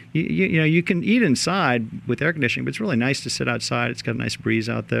it's you can eat inside with air conditioning, but it's really nice to sit outside. It's got a nice breeze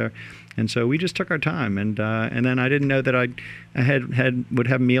out there, and so we just took our time, and then I didn't know that I would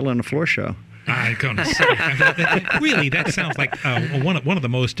have a meal and a floor show. I'm going to say, really, that sounds like one of the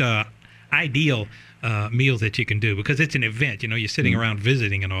most ideal meals that you can do, because it's an event. You're sitting around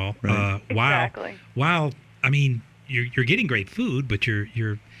visiting and all. Right. Exactly. While I mean, you're getting great food, but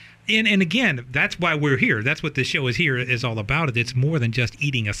you're and again, that's why we're here. That's what this show is all about. It's more than just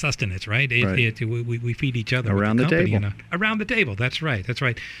eating a sustenance, right? We feed each other around with the company, table. Around the table. That's right.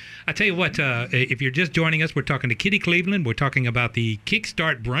 I tell you what, if you're just joining us, we're talking to Kitty Cleveland. We're talking about the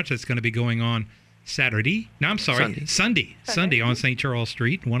Kickstart Brunch that's going to be going on Saturday. No, I'm sorry, Sunday on St. Charles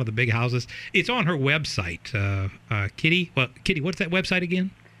Street, one of the big houses. It's on her website, Kitty. Well, Kitty, what's that website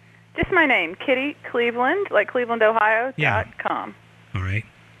again? Just my name, Kitty Cleveland, like Cleveland, Ohio. .com. All right.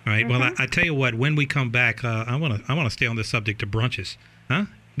 Well, I tell you what. When we come back, I want to stay on the subject of brunches. Huh?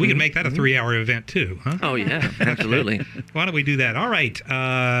 We can make that a 3-hour event too, huh? Oh yeah, absolutely. Why don't we do that? All right.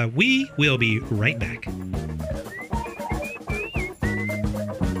 We will be right back.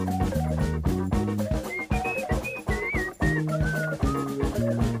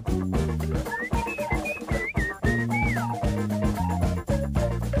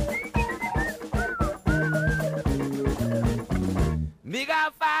 Me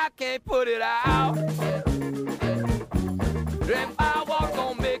got fire, can't put it out. If I walk,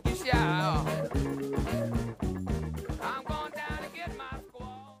 don't make you shout. I'm going down to get my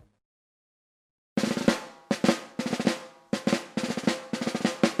squaw.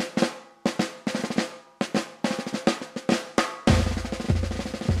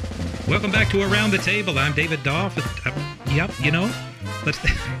 Welcome back to Around the Table. I'm David Doff. Yep, Let's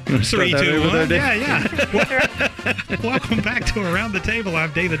 3, 2, 1. Yeah. Welcome back to Around the Table.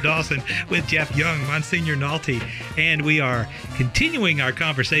 I'm David Dawson with Jeff Young, Monsignor Nolte, and we are continuing our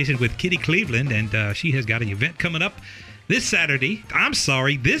conversation with Kitty Cleveland, and she has got an event coming up this Sunday.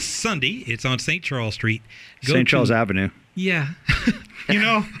 It's on St. Charles Street. St. Charles Avenue. Yeah.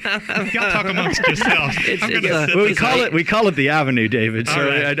 Y'all talk amongst yourselves. We call it the Avenue, David. So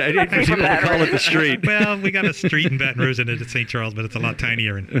right. I didn't particularly call it the street. Well, we got a street in Baton Rouge and it's St. Charles, but it's a lot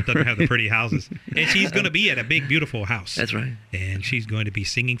tinier and doesn't have the pretty houses. And she's going to be at a big, beautiful house. That's right. And she's going to be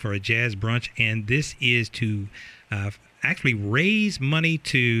singing for a jazz brunch. And this is to actually raise money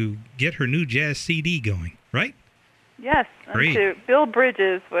to get her new jazz CD going. right? Yes, Great. and to build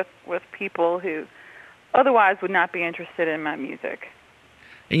bridges with people who otherwise would not be interested in my music.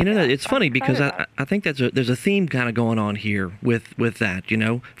 And you know, it's funny I'm because excited about I think there's a theme kind of going on here with that, you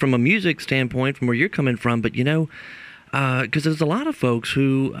know, from a music standpoint, from where you're coming from. But, you know, because there's a lot of folks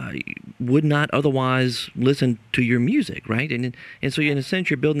who would not otherwise listen to your music, right? And so in a sense,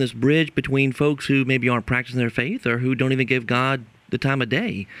 you're building this bridge between folks who maybe aren't practicing their faith or who don't even give God the time of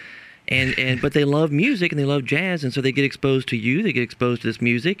day. But they love music and they love jazz, and so they get exposed to you, they get exposed to this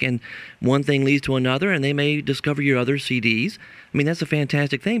music, and one thing leads to another, and they may discover your other CDs. I mean, that's a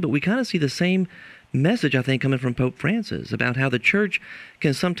fantastic thing, but we kind of see the same message, I think, coming from Pope Francis about how the church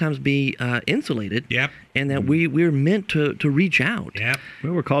can sometimes be insulated, Yep. and that we're meant to reach out. Yep.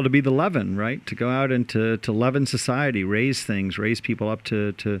 Well, we're called to be the leaven, right? To go out and to leaven society, raise things, raise people up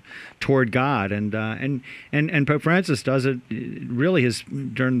toward God, and Pope Francis does it. Really,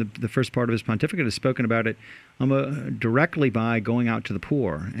 during the first part of his pontificate, has spoken about it directly by going out to the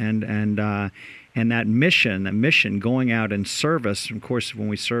poor and that mission, going out in service. Of course, when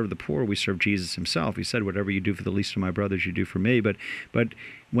we serve the poor, we serve Jesus himself. He said, "Whatever you do for the least of my brothers, you do for me." But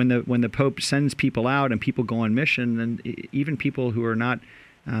when the Pope sends people out and people go on mission, and even people who are not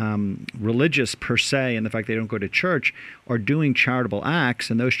religious per se, and the fact they don't go to church, are doing charitable acts,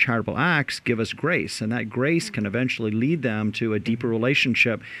 and those charitable acts give us grace, and that grace can eventually lead them to a deeper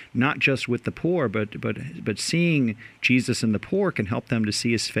relationship, not just with the poor, but seeing Jesus in the poor can help them to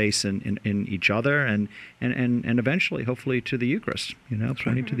see his face in each other, and eventually, hopefully, to the Eucharist. You know,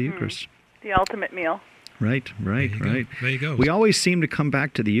 pointing to the Eucharist. The ultimate meal. Right. There you go. We always seem to come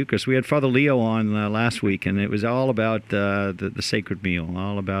back to the Eucharist. We had Father Leo on last week, and it was all about the sacred meal,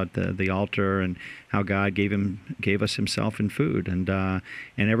 all about the altar and how God gave us Himself in food, and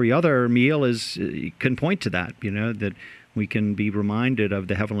every other meal can point to that. You know, that we can be reminded of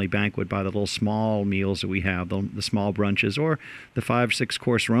the heavenly banquet by the little small meals that we have, the small brunches, or the 5-6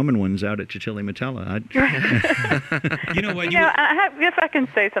 course Roman ones out at Cicilli Metella. You know what? If I can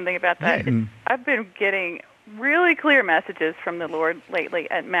say something about that, I've been getting really clear messages from the Lord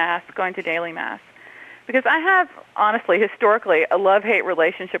lately at Mass, going to daily Mass. Because I have, honestly, historically, a love-hate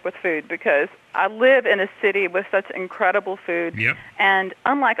relationship with food, because I live in a city with such incredible food. Yep. And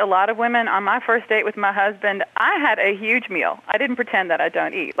unlike a lot of women, on my first date with my husband, I had a huge meal. I didn't pretend that I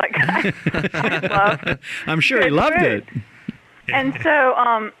don't eat. Like, I love I'm sure he loved food. it. And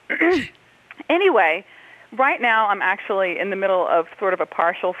so, anyway, right now I'm actually in the middle of sort of a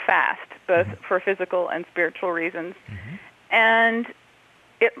partial fast, both for physical and spiritual reasons. And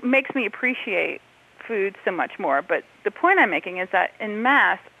it makes me appreciate food so much more. But the point I'm making is that in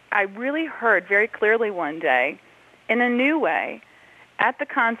Mass, I really heard very clearly one day, in a new way, at the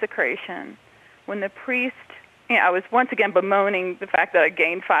consecration, when the priest, I was once again bemoaning the fact that I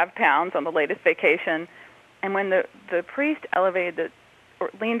gained 5 pounds on the latest vacation, and when the priest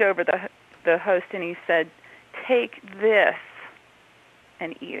leaned over the host and he said, "Take this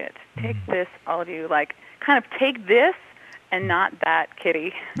and eat it. Take this, all of you. Like, kind of take this and not that,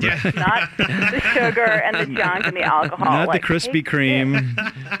 kitty. Yeah. Not the sugar and the junk and the alcohol. Not like, the Krispy take Kreme.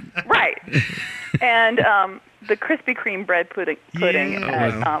 this." Right. And the Krispy Kreme bread pudding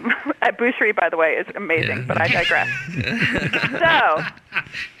at Boucherie, by the way, is amazing, but I digress.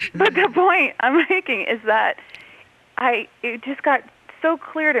 But the point I'm making is that it just got so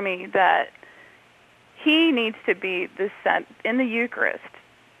clear to me that he needs to be in the Eucharist,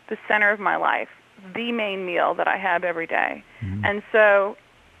 the center of my life, the main meal that I have every day. And so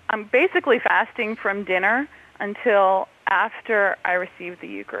I'm basically fasting from dinner until after I receive the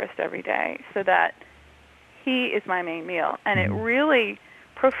Eucharist every day, so that he is my main meal. And it really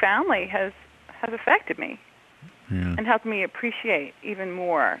profoundly has affected me and helped me appreciate even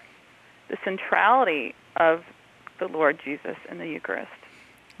more the centrality of the Lord Jesus in the Eucharist.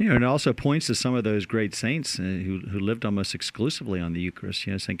 You know, it also points to some of those great saints who lived almost exclusively on the Eucharist.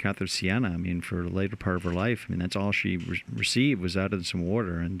 You know, St. Catherine of Siena, I mean, for the later part of her life, I mean, that's all she received was out of some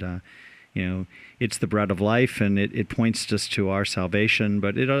water. And, you know, it's the bread of life, and it points us to our salvation,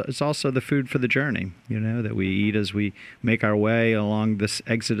 but it's also the food for the journey, you know, that we eat as we make our way along this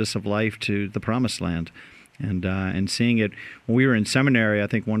exodus of life to the Promised Land. And seeing it when we were in seminary, I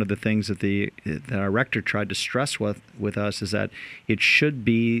think one of the things that our rector tried to stress with us is that it should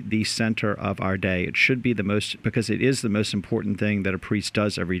be the center of our day. It should be because it is the most important thing that a priest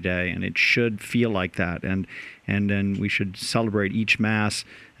does every day, and it should feel like that. And then we should celebrate each Mass,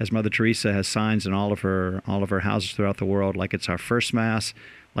 as Mother Teresa has signs in all of her houses throughout the world, like it's our first Mass.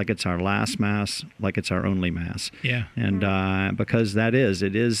 like it's our last Mass, like it's our only Mass. Yeah. And because that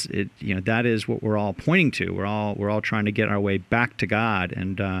is what we're all pointing to. We're all trying to get our way back to God,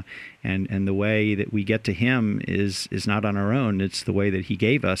 and the way that we get to Him is not on our own. It's the way that He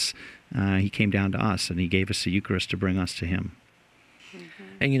gave us. He came down to us, and He gave us the Eucharist to bring us to Him.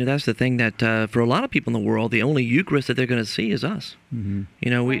 And that's the thing that for a lot of people in the world, the only Eucharist that they're going to see is us.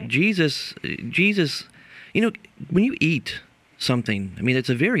 Mm-hmm. Jesus. When you eat something, I mean, it's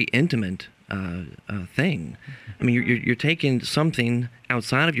a very intimate thing. I mean, you're taking something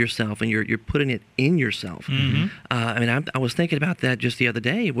outside of yourself and you're putting it in yourself. I was thinking about that just the other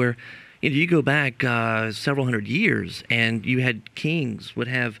day, where you go back several hundred years, and you had kings would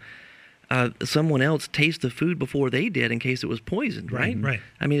have someone else taste the food before they did in case it was poisoned, right? Right.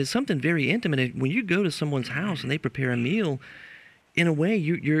 I mean, it's something very intimate. When you go to someone's house and they prepare a meal, in a way,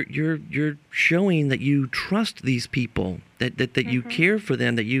 you're showing that you trust these people, that you care for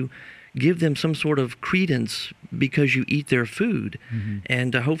them, that you give them some sort of credence because you eat their food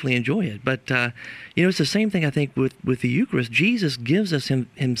and hopefully enjoy it. But it's the same thing, I think, with the Eucharist. Jesus gives us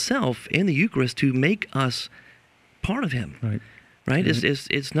himself in the Eucharist to make us part of Him. Right?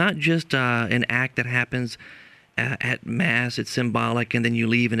 It's not just an act that happens at Mass. It's symbolic, and then you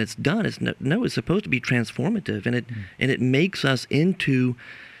leave and it's done. It's supposed to be transformative, and it makes us into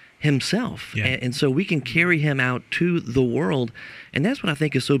Himself, and so we can carry Him out to the world. And that's what I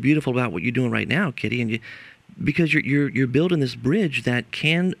think is so beautiful about what you're doing right now, Kitty, and because you're building this bridge that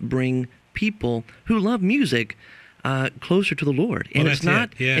can bring people who love music closer to the Lord. And it's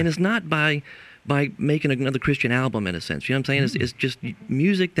not by making another Christian album, in a sense. You know what I'm saying? It's just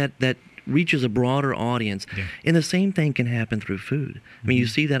music that reaches a broader audience. And the same thing can happen through food. I mean, you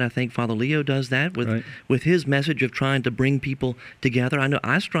see that, I think Father Leo does that with his message of trying to bring people together. I know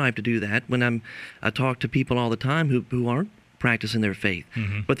I strive to do that when I talk to people all the time who aren't practicing their faith.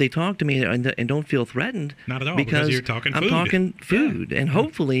 But they talk to me and don't feel threatened. Not at all, because you're talking food. I'm talking food. And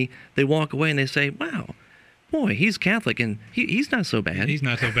hopefully they walk away and they say, wow, boy, he's Catholic, and he's not so bad. He's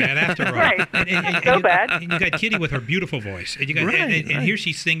not so bad after all. Right. And So bad. And you got Kitty with her beautiful voice. And you got and here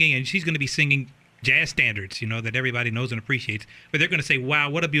she's singing, and she's going to be singing jazz standards, that everybody knows and appreciates. But they're going to say, wow,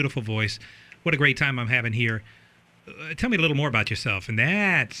 what a beautiful voice. What a great time I'm having here. Tell me a little more about yourself. And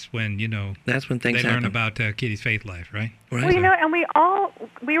that's when, that's when things they learn happen. about Kitty's faith life, right? Well, and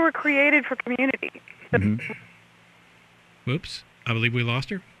we were created for community. Whoops. I believe we lost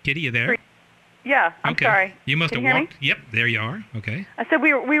her. Kitty, you there? Yeah, I'm okay. sorry. You must Can have you hear walked. Yep, there you are. Okay. I said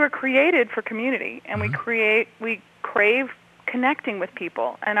we were created for community, and we crave connecting with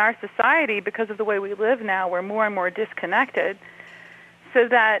people. And our society, because of the way we live now, we're more and more disconnected. So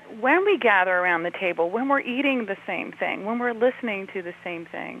that when we gather around the table, when we're eating the same thing, when we're listening to the same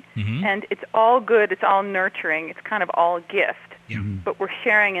thing, and it's all good, it's all nurturing, it's kind of all a gift. But we're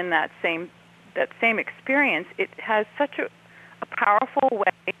sharing in that same experience. It has such a powerful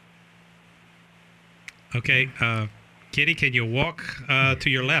way. Okay, Kitty, can you walk to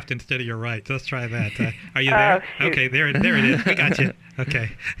your left instead of your right? Let's try that. Are you there? Okay, there it is. We got you.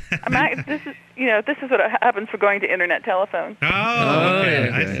 Okay. This is what happens for going to internet telephone. Oh, okay.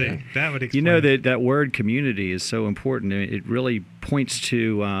 I see. That would explain. That word community is so important. It really points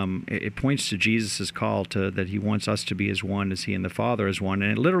to Jesus' call that He wants us to be as one as He and the Father is one,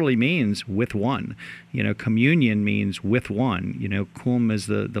 and it literally means with one. Communion means with one. Cum is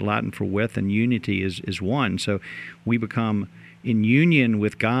the Latin for with, and unity is one. So we become in union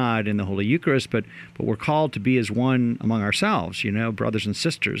with God in the Holy Eucharist, but we're called to be as one among ourselves, brothers and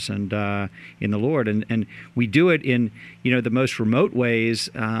sisters, and in the Lord, and we do it in the most remote ways,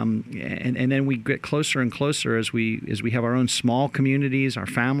 and then we get closer and closer as we have our own small communities, our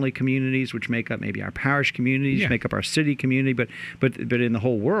family communities, which make up maybe our parish communities, make up our city community, but in the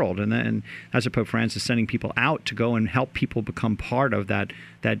whole world, and that's what Pope Francis is sending people out to go and help people become part of that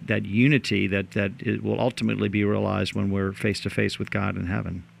unity that it will ultimately be realized when we're face to face with God in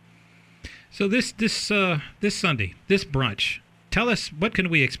heaven. So this Sunday, this brunch, tell us, what can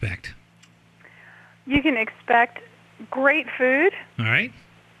we expect? You can expect great food. All right.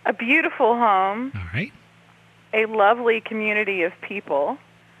 A beautiful home. All right. A lovely community of people.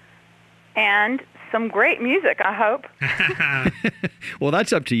 And some great music, I hope. Well,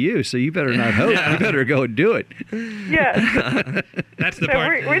 that's up to you, so you better not hope. You better go and do it. Yes. That's the so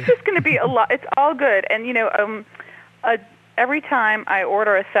part. We're just going to be a lot. It's all good. And, every time I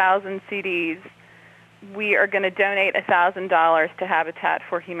order 1,000 CDs, we are going to donate $1,000 to Habitat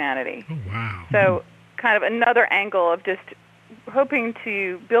for Humanity. Oh, wow. So kind of another angle of just hoping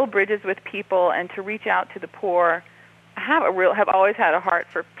to build bridges with people and to reach out to the poor. I have always had a heart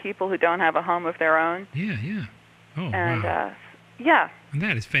for people who don't have a home of their own. Yeah. Oh, and, wow. And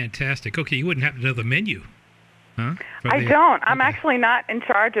that is fantastic. Okay, you wouldn't happen to know the menu, huh? I don't. I'm actually not in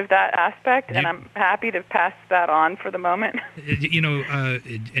charge of that aspect, and I'm happy to pass that on for the moment.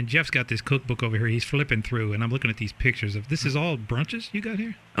 And Jeff's got this cookbook over here. He's flipping through, and I'm looking at these pictures of. This is all brunches you got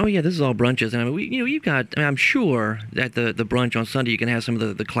here. Oh yeah, this is all brunches, and I mean, you've got. I mean, I'm sure that the brunch on Sunday you can have some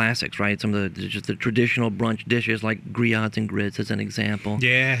of the classics, right? Some of the traditional brunch dishes like griots and grits, as an example.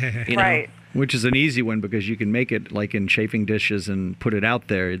 Yeah, Right. Which is an easy one because you can make it like in chafing dishes and put it out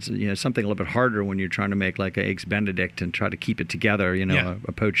there. It's something a little bit harder when you're trying to make like an eggs Benedict and try to keep it together.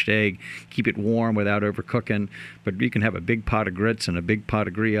 A poached egg, keep it warm without overcooking. But you can have a big pot of grits and a big pot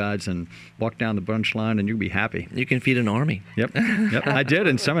of griots and walk down the brunch line and you'll be happy. You can feed an army. Yep. I did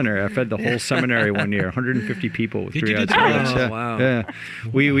in seminary. I fed the whole seminary one year, 150 people with Did you griots. do that? Oh, Yeah. wow. Yeah.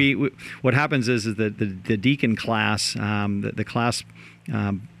 We what happens is that the deacon class, the class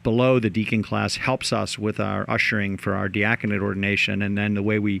below the deacon class helps us with our ushering for our diaconate ordination, and then the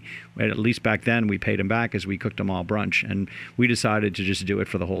way we, at least back then, we paid them back is we cooked them all brunch, and we decided to just do it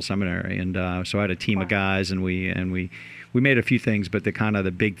for the whole seminary, and so I had a team of guys, and we made a few things, but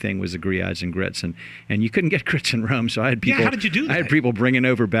the big thing was the griots and grits, and you couldn't get grits in Rome, so I had people. Yeah, how did you do that? I had people bringing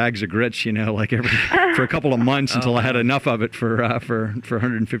over bags of grits, like every for a couple of months until I had enough of it for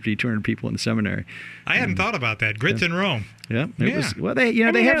 150, 200 people in the seminary. I hadn't thought about that. Grits in Rome. Yeah, Yeah. was. Well, they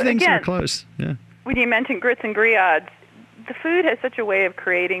have things that are again, close. Yeah. When you mentioned grits and griots, the food has such a way of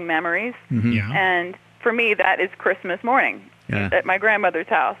creating memories. Yeah. And for me, that is Christmas morning Yeah. at my grandmother's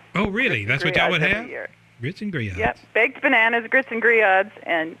house. Oh, really? That's what y'all would Griots have? every year. Grits and griots. Yep, baked bananas, grits and griots,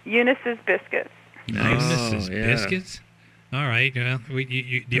 and Eunice's biscuits. Nice. This is Oh, yeah. biscuits. All right. Well, I are bet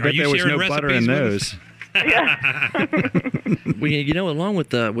you there was sharing no recipes butter in with us? those. Yeah. Along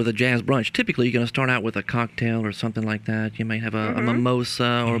with a jazz brunch, typically you're going to start out with a cocktail or something like that. You might have a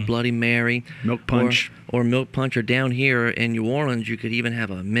mimosa or a Bloody Mary, Milk punch. or milk punch. Or down here in New Orleans, you could even have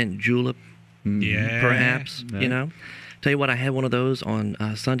a mint julep, Yeah. perhaps. Right. Tell you what, I had one of those on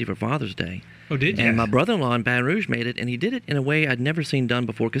Sunday for Father's Day. Oh, did you? And my brother-in-law in Baton Rouge made it, and he did it in a way I'd never seen done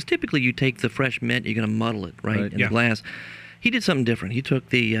before. Because typically you take the fresh mint, you're going to muddle it, right, in Yeah. the glass. He did something different. He took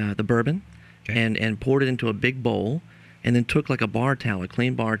the bourbon Okay. and poured it into a big bowl, and then took like a bar towel, a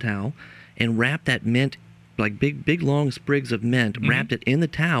clean bar towel, and wrapped that mint, like big long sprigs of mint, wrapped it in the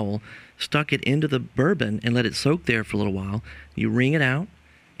towel, stuck it into the bourbon, and let it soak there for a little while. You wring it out,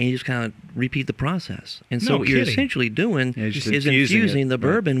 and you just kind of repeat the process. And so No what you're kidding. essentially doing Yeah, just is infusing infusing it, the right.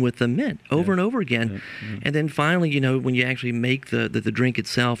 bourbon with the mint over and over again. And then finally, when you actually make the drink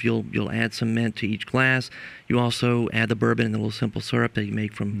itself, you'll add some mint to each glass. You also add the bourbon and the little simple syrup that you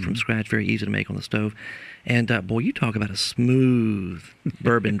make from scratch, very easy to make on the stove. And boy, you talk about a smooth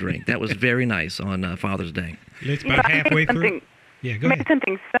bourbon drink. That was very nice on Father's Day. It's You know, about I made halfway through. something- Yeah, I go made ahead.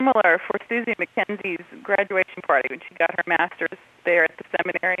 something similar for Susie McKenzie's graduation party when she got her master's there at the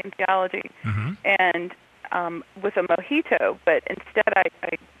seminary in theology, Uh-huh. and with a mojito. But instead, I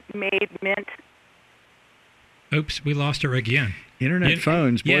made mint. Oops, we lost her again. Internet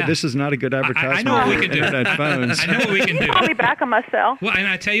phones. Boy, yeah. this is not a good advertisement. I know what we for can do. Internet phones. I know what we can do. Call me back on my cell. Well, and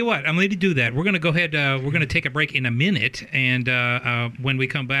I tell you what, I'm going to do that. We're going to go ahead. We're going to take a break in a minute, and when we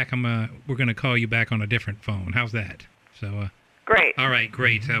come back, we're going to call you back on a different phone. How's that? So. Great. All right,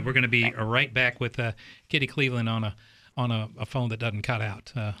 great. We're going to be right back with Kitty Cleveland on a phone that doesn't cut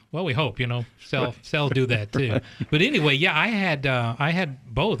out. Well, we hope, cells do that too. But anyway, yeah, I had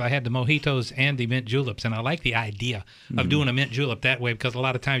both. I had the mojitos and the mint juleps, and I like the idea of doing a mint julep that way because a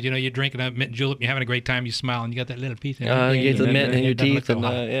lot of times, you're drinking a mint julep, you're having a great time, you smile, and you got that little piece. You get the mint in your teeth.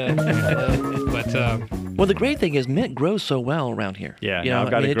 Well, the great thing is mint grows so well around here. Yeah, now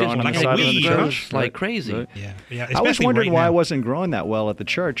I've got it growing on the side of the grows church. like crazy. Right. Yeah. I was especially wondering right why now. it wasn't growing that well at the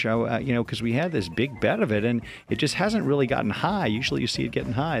church. Because we had this big bed of it, and it just hasn't really gotten high. Usually, you see it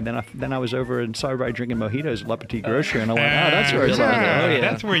getting high. And then I was over and saw everybody drinking mojitos at Le Petit Grocery, and I went, "Oh, that's where it's really? at." Oh, yeah.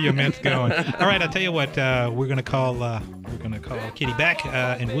 That's where your mint's going. All right, I'll tell you what. We're gonna call Kitty back,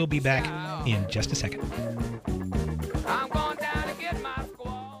 and we'll be back in just a second. I'm going down to get my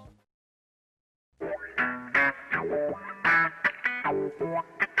squaw.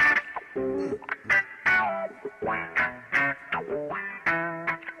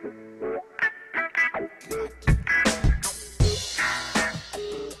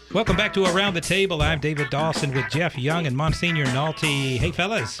 Welcome back to Around the Table. I'm David Dawson with Jeff Young and Monsignor Nolte. Hey,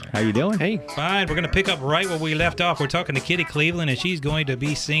 fellas. How you doing? Hey, Fine. We're going to pick up right where we left off. We're talking to Kitty Cleveland, and she's going to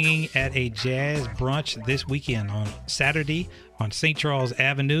be singing at a jazz brunch this weekend on Saturday on St. Charles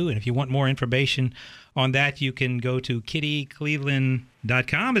Avenue. And if you want more information on that, you can go to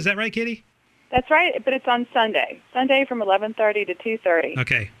kittycleveland.com. Is that right, Kitty? That's right, but it's on Sunday. Sunday from 11:30 to 2:30.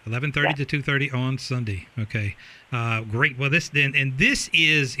 Okay, 11:30 to 2:30 on Sunday. Okay, great. Well, this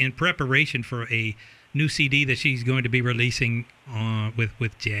is in preparation for a new CD that she's going to be releasing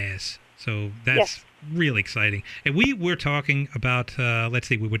with jazz. So that's really exciting. And we were talking about let's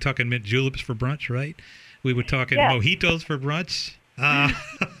see, we were talking mint juleps for brunch, right? We were talking mojitos for brunch.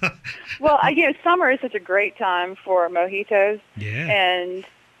 Well, summer is such a great time for mojitos. Yeah.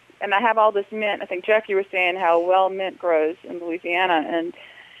 And I have all this mint. I think, Jeff, you were saying how well mint grows in Louisiana. And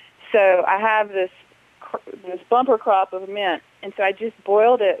so I have this bumper crop of mint. And so I just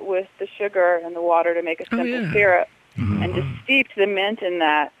boiled it with the sugar and the water to make a simple syrup and just steeped the mint in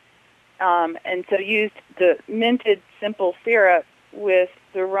that. And so used the minted simple syrup with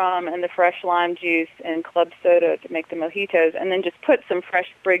the rum and the fresh lime juice and club soda to make the mojitos, and then just put some fresh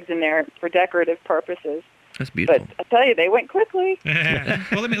sprigs in there for decorative purposes. That's beautiful. But I tell you, they went quickly.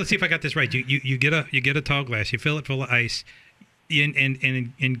 Well, let's see if I got this right. You get a tall glass, you fill it full of ice.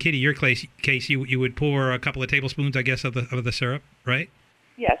 In Kitty, your case, you would pour a couple of tablespoons, I guess, of the syrup, right?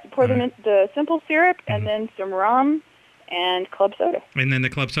 Yes, pour the simple syrup and then some rum and club soda. And then the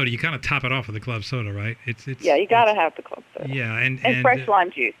club soda, you kind of top it off with the club soda, right? It's you got to have the club soda. Yeah, and fresh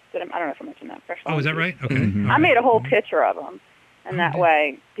lime juice. I don't know if I mentioned that. Fresh lime. Oh, is that juice. right? Okay. I made a whole pitcher of them, and that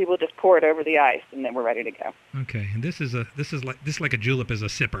way people just pour it over the ice, and then we're ready to go. Okay, and this is like a julep is a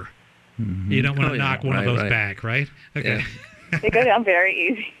sipper. Mm-hmm. You don't want to knock one of those back, right? Okay. Yeah. They go down very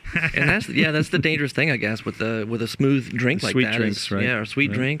easy. And that's the dangerous thing, I guess, with a smooth drink like sweet that. Drinks, right? Yeah, or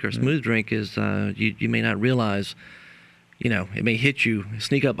sweet drink or smooth drink is you may not realize. It may hit you,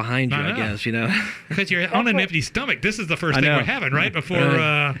 sneak up behind you, I guess, Because you're on an empty stomach. This is the first thing we're having, right? Before,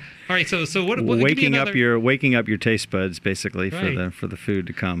 all right. So what? Waking up your taste buds, basically, for the food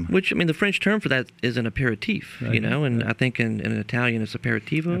to come. Which the French term for that is an aperitif, and I think in Italian it's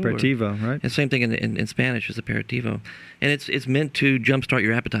aperitivo. Aperitivo, right? And same thing in Spanish is aperitivo, and it's meant to jumpstart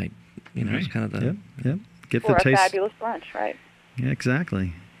your appetite. It's kind of the Get for the taste. A fabulous brunch, right? Yeah,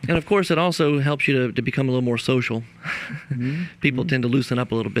 exactly. And of course, it also helps you to become a little more social. People tend to loosen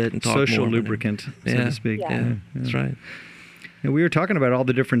up a little bit and talk more. Social lubricant, so to speak. Yeah, that's right. And we were talking about all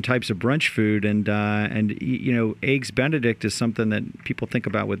the different types of brunch food, and Eggs Benedict is something that people think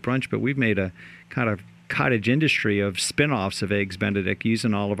about with brunch, but we've made a kind of cottage industry of spin-offs of Eggs Benedict,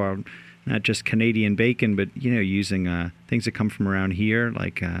 using all of our, not just Canadian bacon, but using things that come from around here.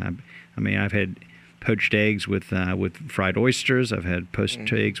 Like, I've had poached eggs with fried oysters. I've had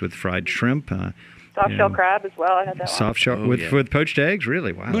poached eggs with fried shrimp. Soft shell crab as well. I had that soft shell with poached eggs.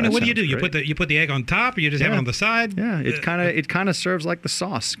 Really? Wow. What do you do? You put the egg on top, or you just have it on the side? Yeah, it kind of serves like the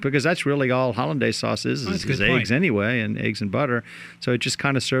sauce, because that's really all hollandaise sauce is eggs anyway, and eggs and butter. So it just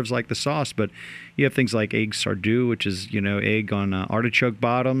kind of serves like the sauce. But you have things like egg sardou, which is egg on artichoke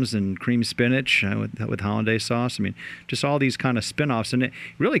bottoms and cream spinach with hollandaise sauce. I mean, just all these kind of spin-offs, and it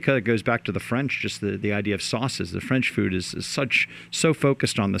really kind of goes back to the French. Just the idea of sauces. The French food is so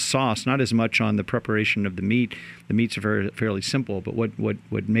focused on the sauce, not as much on the preparation of the meat. The meats are fairly simple, but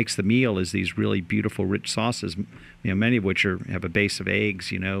what makes the meal is these really beautiful, rich sauces. Many of which have a base of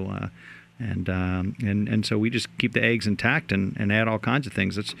eggs. And so we just keep the eggs intact and add all kinds of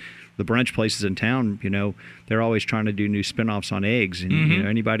things. It's the brunch places in town, they're always trying to do new spin-offs on eggs. And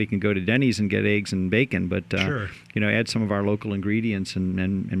anybody can go to Denny's and get eggs and bacon, but add some of our local ingredients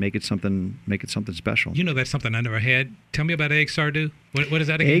and make it something special. That's something I never had. Tell me about egg sardou. What is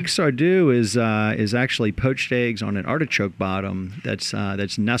that again? Egg sardou is actually poached eggs on an artichoke bottom that's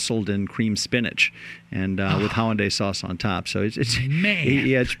nestled in cream spinach and with hollandaise sauce on top. So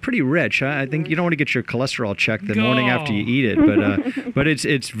it's pretty rich. I think you don't want to get your cholesterol checked the morning after you eat it, but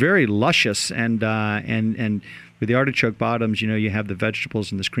it's very luscious and with the artichoke bottoms, you have the vegetables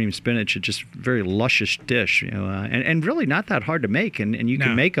and this cream spinach. It's just a very luscious dish, and really not that hard to make. And you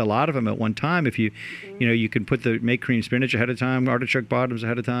can make a lot of them at one time if you can make cream spinach ahead of time, artichoke bottoms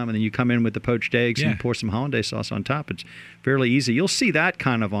ahead of time, and then you come in with the poached eggs and pour some hollandaise sauce on top. It's fairly easy. You'll see that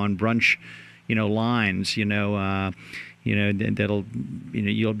kind of on brunch, lines, there'll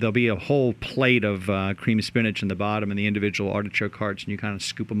be a whole plate of cream spinach in the bottom and the individual artichoke hearts, and you kind of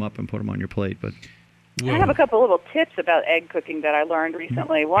scoop them up and put them on your plate. But I have a couple little tips about egg cooking that I learned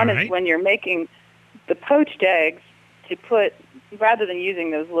recently. One is when you're making the poached eggs, to put, rather than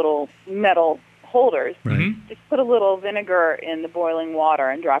using those little metal holders, just put a little vinegar in the boiling water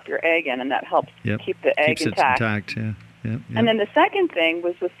and drop your egg in, and that helps keep the egg intact. Yep. And then the second thing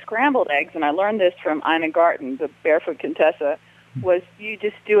was with scrambled eggs, and I learned this from Ina Garten, the Barefoot Contessa, was you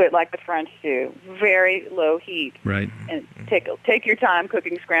just do it like the French do, very low heat. Right. And take your time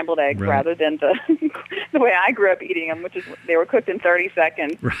cooking scrambled eggs Right. rather than the way I grew up eating them, which is they were cooked in 30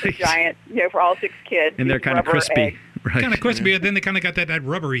 seconds. Right. Giant, for all 6 kids. And they're these kind of rubber crispy. eggs. Right. Kind of crispy, but then they kind of got that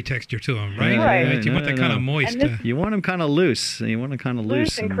rubbery texture to them, right? Yeah, Right. You want that kind of no. moist. And this- You want them kind of loose. You want them kind of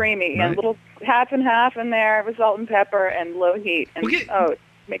Loose and creamy, right. and a little half and half in there with salt and pepper and low heat. And it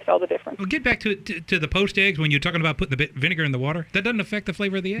makes all the difference. Well, get back to the poached eggs when you're talking about putting the vinegar in the water. That doesn't affect the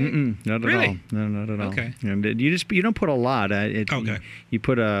flavor of the egg? Not at Really? all. No, not at all. Okay. And you don't put a lot. Okay. You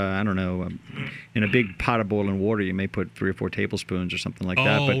put in a big pot of boiling water, you may put 3 or 4 tablespoons or something like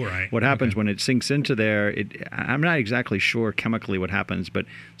that. But right. what happens Okay. when it sinks into there? I'm not exactly sure chemically what happens, but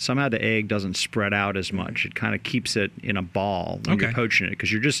somehow the egg doesn't spread out as much. It kind of keeps it in a ball when you're Okay. poaching it,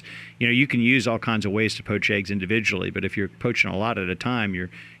 because you're just you can use all kinds of ways to poach eggs individually, but if you're poaching a lot at a time, you're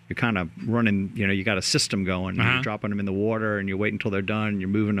kind of running, you got a system going. Uh-huh. You're dropping them in the water, and you wait until they're done, and you're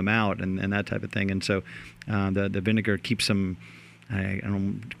moving them out, and that type of thing. And so the vinegar keeps them, I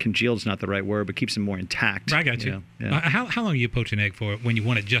don't, congealed's not the right word, but keeps them more intact. I got you. Yeah. How long do you poach an egg for when you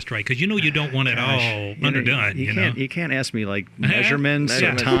want it just right? Because you don't want it all underdone. You can't ask me like measurements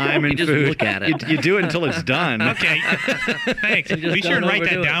Yeah. and time and You just food. look at it. You do it until it's done. Okay. Thanks. Be sure to write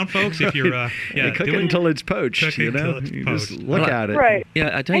that down, folks. If you're You cook do it until it's poached. Cook it until it's You just poached. look at it. Right.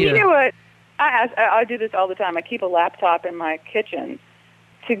 Yeah, I tell And you. you know what? I do this all the time. I keep a laptop in my kitchen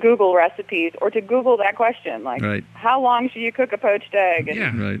to Google recipes or to Google that question, like Right. how long should you cook a poached egg, and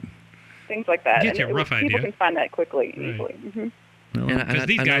Yeah. Right. things like that. Get you a And rough people idea. can find that quickly, Right. easily. Mm-hmm. Well, Because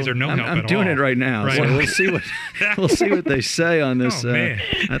these guys are no help I'm at doing all. it right now, Right. so we'll see what they say on this. Oh, man.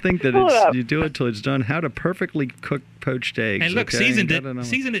 I think that Pull it up. you do it till it's done. How to perfectly cook poached eggs. And look, okay? season Gotta know.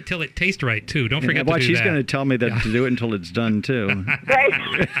 it till it tastes right too. Don't Yeah, forget watch, to do he's that. going to tell me that to do it until it's done too.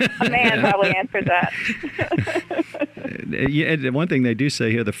 Right? A man probably answered that. And one thing they do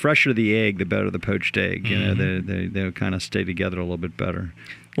say here: the fresher the egg, the better the poached egg. They kind of stay together a little bit better.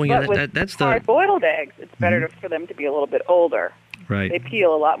 Well, yeah, But with that's the hard-boiled eggs, it's better for them to be a little bit older. Right. They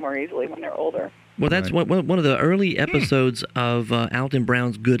peel a lot more easily when they're older. Well, that's Right. one of the early episodes of Alton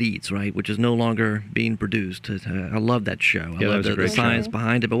Brown's Good Eats, right, which is no longer being produced. I love that show. I Yeah, that love was a the great science show.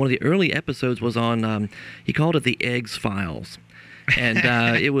 behind it. But one of the early episodes was on, he called it the Eggs Files. And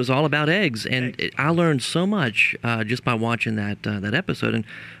it was all about eggs. And I learned so much just by watching that episode. And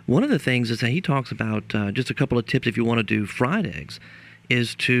one of the things is that he talks about just a couple of tips if you want to do fried eggs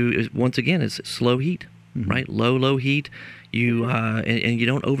is once again, it's slow heat, right? Low heat. You and you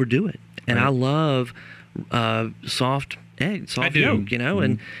don't overdo it. And Right. I love soft I do. yolk,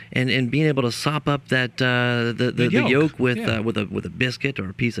 and being able to sop up that the yolk with a biscuit or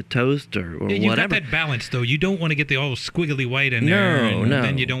a piece of toast or Yeah, you've got whatever. that balance though. You don't want to get the all squiggly white in there. No, and no.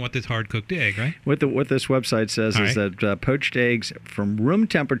 Then you don't want this hard cooked egg, right? What this website says All is right. that poached eggs from room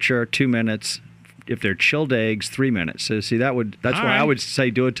temperature 2 minutes. If they're chilled eggs, 3 minutes. So see, that's All why I right. would say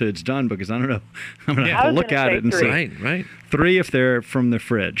do it till it's done, because I don't know. I'm gonna Yeah. have I to was look gonna at say it and 3. see. Right. 3 if they're from the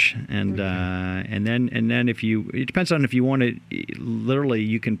fridge, and then if it depends on if you want it. Literally,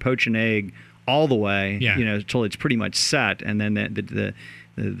 you can poach an egg all the way, Yeah. until it's pretty much set, and then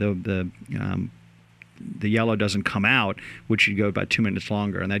the yellow doesn't come out, which should go about 2 minutes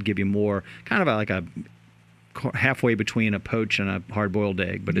longer, and that'd give you more kind of like a halfway between a poach and a hard-boiled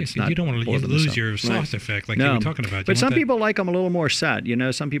egg, but it's Yeah, not. you don't want to boiled in the lose sun. your sauce effect like you No, were talking about. You but want some that- people like them a little more set.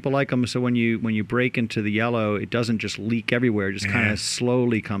 Some people like them so when you break into the yellow, it doesn't just leak everywhere. It just kind Yeah. of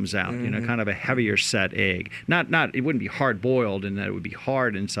slowly comes out. Kind of a heavier set egg. Not it wouldn't be hard boiled in that it would be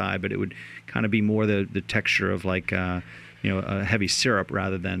hard inside, but it would kind of be more the texture of like a heavy syrup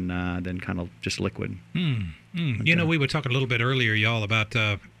rather than kind of just liquid. We were talking a little bit earlier, y'all, about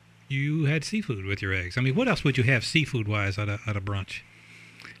you had seafood with your eggs. I mean, what else would you have seafood-wise at a brunch?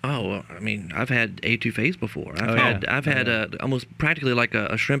 Oh, well, I mean, I've had etouffees before. I've yeah. had almost practically like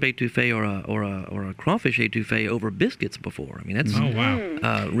a shrimp etouffee or a crawfish etouffee over biscuits before. I mean, that's Oh,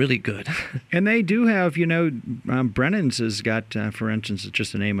 wow. really good. And they do have, Brennan's has got, for instance, it's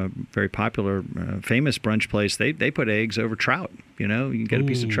just to name a very popular, famous brunch place. They put eggs over trout. You can get a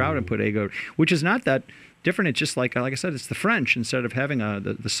piece of trout and put egg over, which is not that different. It's just like I said, it's the French. Instead of having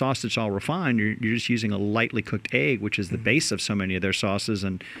the sauce that's all refined, you're just using a lightly cooked egg, which is the base of so many of their sauces,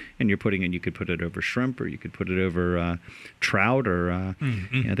 and you're putting in. You could put it over shrimp, or you could put it over trout, or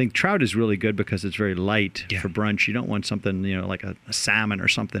I think trout is really good because it's very light for brunch. You don't want something like a salmon or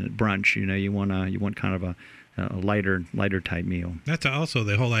something at brunch. You want kind of a lighter type meal. That's also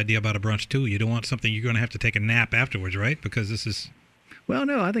the whole idea about a brunch, too. You don't want something you're going to have to take a nap afterwards, right? Because this is... Well,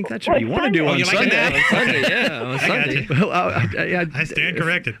 no, I think that's what you want to do on you like a Sunday. nap? On Sunday, yeah, on Sunday. Well, I stand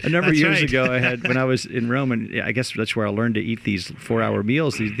corrected. A number of That's years right. ago, when I was in Rome, and I guess that's where I learned to eat these 4-hour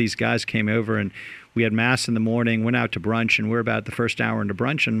meals. These guys came over, and we had mass in the morning, went out to brunch, and we're about the first hour into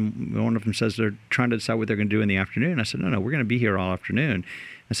brunch, and one of them says they're trying to decide what they're going to do in the afternoon. I said, no, we're going to be here all afternoon.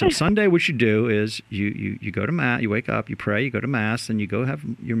 I said, Sunday, what you do is you go to mass, you wake up, you pray, you go to mass, and you go have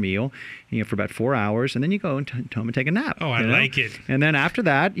your meal, for about 4 hours, and then you go home and take a nap. Oh, I like it. And then after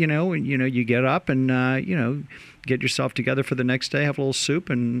that, you get up and get yourself together for the next day, have a little soup,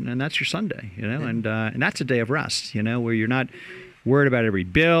 and that's your Sunday, and that's a day of rest, where you're not worried about every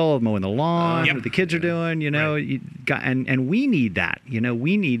bill, mowing the lawn, Yep. what the kids are doing, Right. and we need that,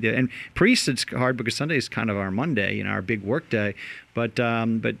 we need it. And priests, it's hard because Sunday is kind of our Monday, our big work day, but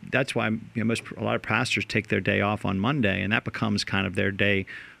that's why a lot of pastors take their day off on Monday, and that becomes kind of their day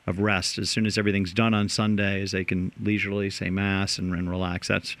of rest. As soon as everything's done on Sundays, they can leisurely say mass and relax.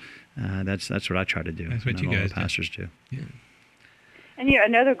 That's what I try to do. That's what and you all guys the pastors do. And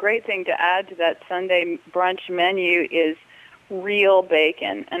another great thing to add to that Sunday brunch menu is real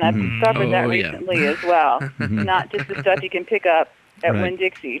bacon, and I've discovered that Oh, yeah. recently as well. Not just the stuff you can pick up at Right.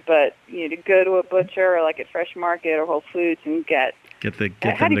 Winn-Dixie, but to go to a butcher or like at Fresh Market or Whole Foods and get Get how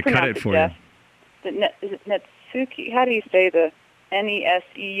them do to you cut pronounce it for Jeff? you. Is it Netsuke? How do you say the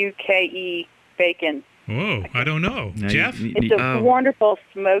Neseuke bacon? Whoa, I don't know. Now, Jeff? It's a wonderful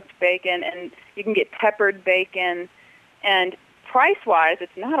smoked bacon, and you can get peppered bacon. And price-wise,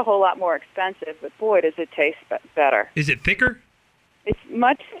 it's not a whole lot more expensive, but boy, does it taste better. Is it thicker? It's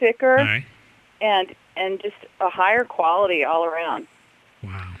much thicker All right. and just a higher quality all around.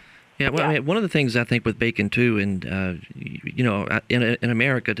 Wow. Yeah, well, I mean, one of the things I think with bacon too, and in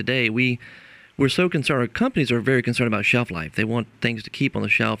America today, we're so concerned. Our companies are very concerned about shelf life. They want things to keep on the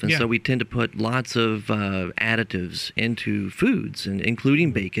shelf, and Yeah. so we tend to put lots of additives into foods, and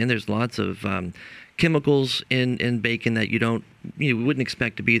including bacon. There's lots of chemicals in bacon that you wouldn't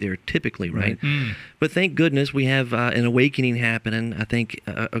expect to be there typically, right? But thank goodness we have an awakening happening, I think,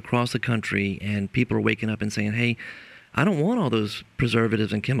 across the country, and people are waking up and saying, hey, I don't want all those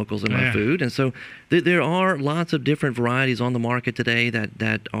preservatives and chemicals in my Yeah. food. And so there are lots of different varieties on the market today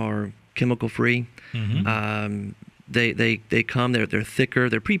that are chemical free. They come, they're thicker,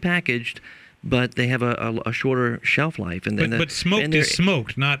 they're prepackaged, but they have a shorter shelf life. And then But smoked is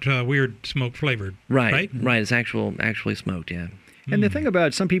smoked, not weird smoke flavored. right. It's actually smoked, yeah. And the thing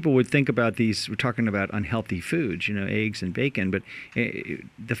about some people would think about these, we're talking about unhealthy foods, eggs and bacon, but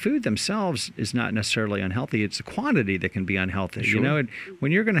the food themselves is not necessarily unhealthy. It's the quantity that can be unhealthy. Sure.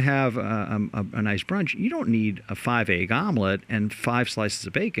 When you're going to have a nice brunch, you don't need a 5-egg omelet and 5 slices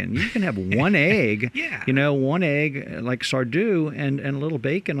of bacon. You can have one egg, Yeah. one egg like sardou and a little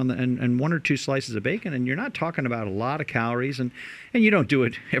bacon and 1 or 2 slices of bacon, and you're not talking about a lot of calories, and you don't do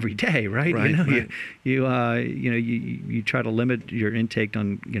it every day, right? Right, right. You try to limit your intake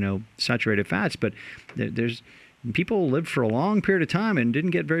on saturated fats, but there's people lived for a long period of time and didn't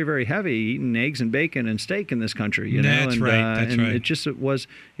get very, very heavy eating eggs and bacon and steak in this country. That's right. That's right.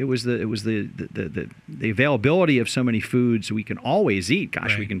 It was the availability of so many foods we can always eat.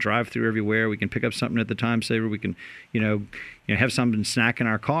 Gosh, Right. we can drive through everywhere. We can pick up something at the time saver. We can have something snack in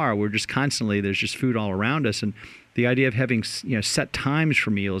our car. We're just constantly there's just food all around us, and the idea of having set times for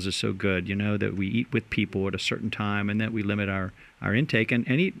meals is so good. that we eat with people at a certain time, and that we limit our intake and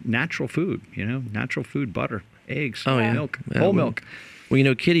eat natural food. Natural food, butter, eggs, milk, whole milk.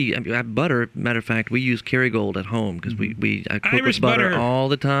 Well, Kitty, butter, matter of fact, we use Kerrygold at home because I cook Irish with butter butter. all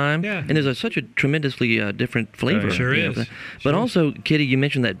the time. Yeah. And there's such a tremendously different flavor. It sure is. But also, Kitty, you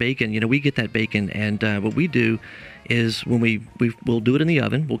mentioned that bacon. We get that bacon, and what we do is when we'll do it in the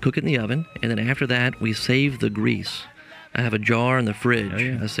oven, we'll cook it in the oven, and then after that, we save the grease. I have a jar in the fridge. Oh,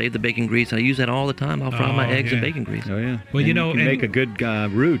 yeah. I save the bacon grease. I use that all the time. I'll fry my eggs and bacon grease. Oh yeah. Well, and and make a good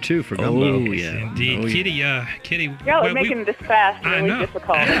roux too for gumbo. Oh, yeah. Indeed. Oh, yeah. Kitty. Y'all well, are making this fast I really know.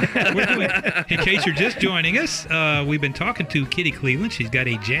 difficult. In case you're just joining us, we've been talking to Kitty Cleveland. She's got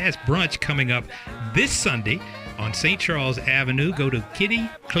a jazz brunch coming up this Sunday on St. Charles Avenue. Go to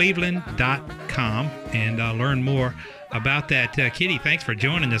kittycleveland.com and learn more about that. Kitty, thanks for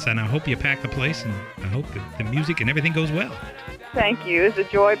joining us, and I hope you pack the place, and I hope the music and everything goes well. Thank you. It's a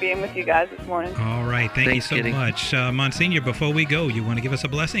joy being with you guys this morning. All right. Thank Thanks, you so Kitty. much. Monsignor, before we go, you want to give us a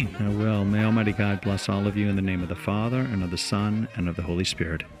blessing? I will. May Almighty God bless all of you in the name of the Father, and of the Son, and of the Holy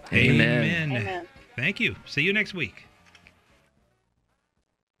Spirit. Amen. Amen. Thank you. See you next week.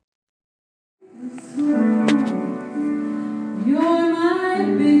 You're my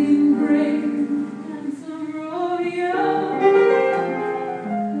big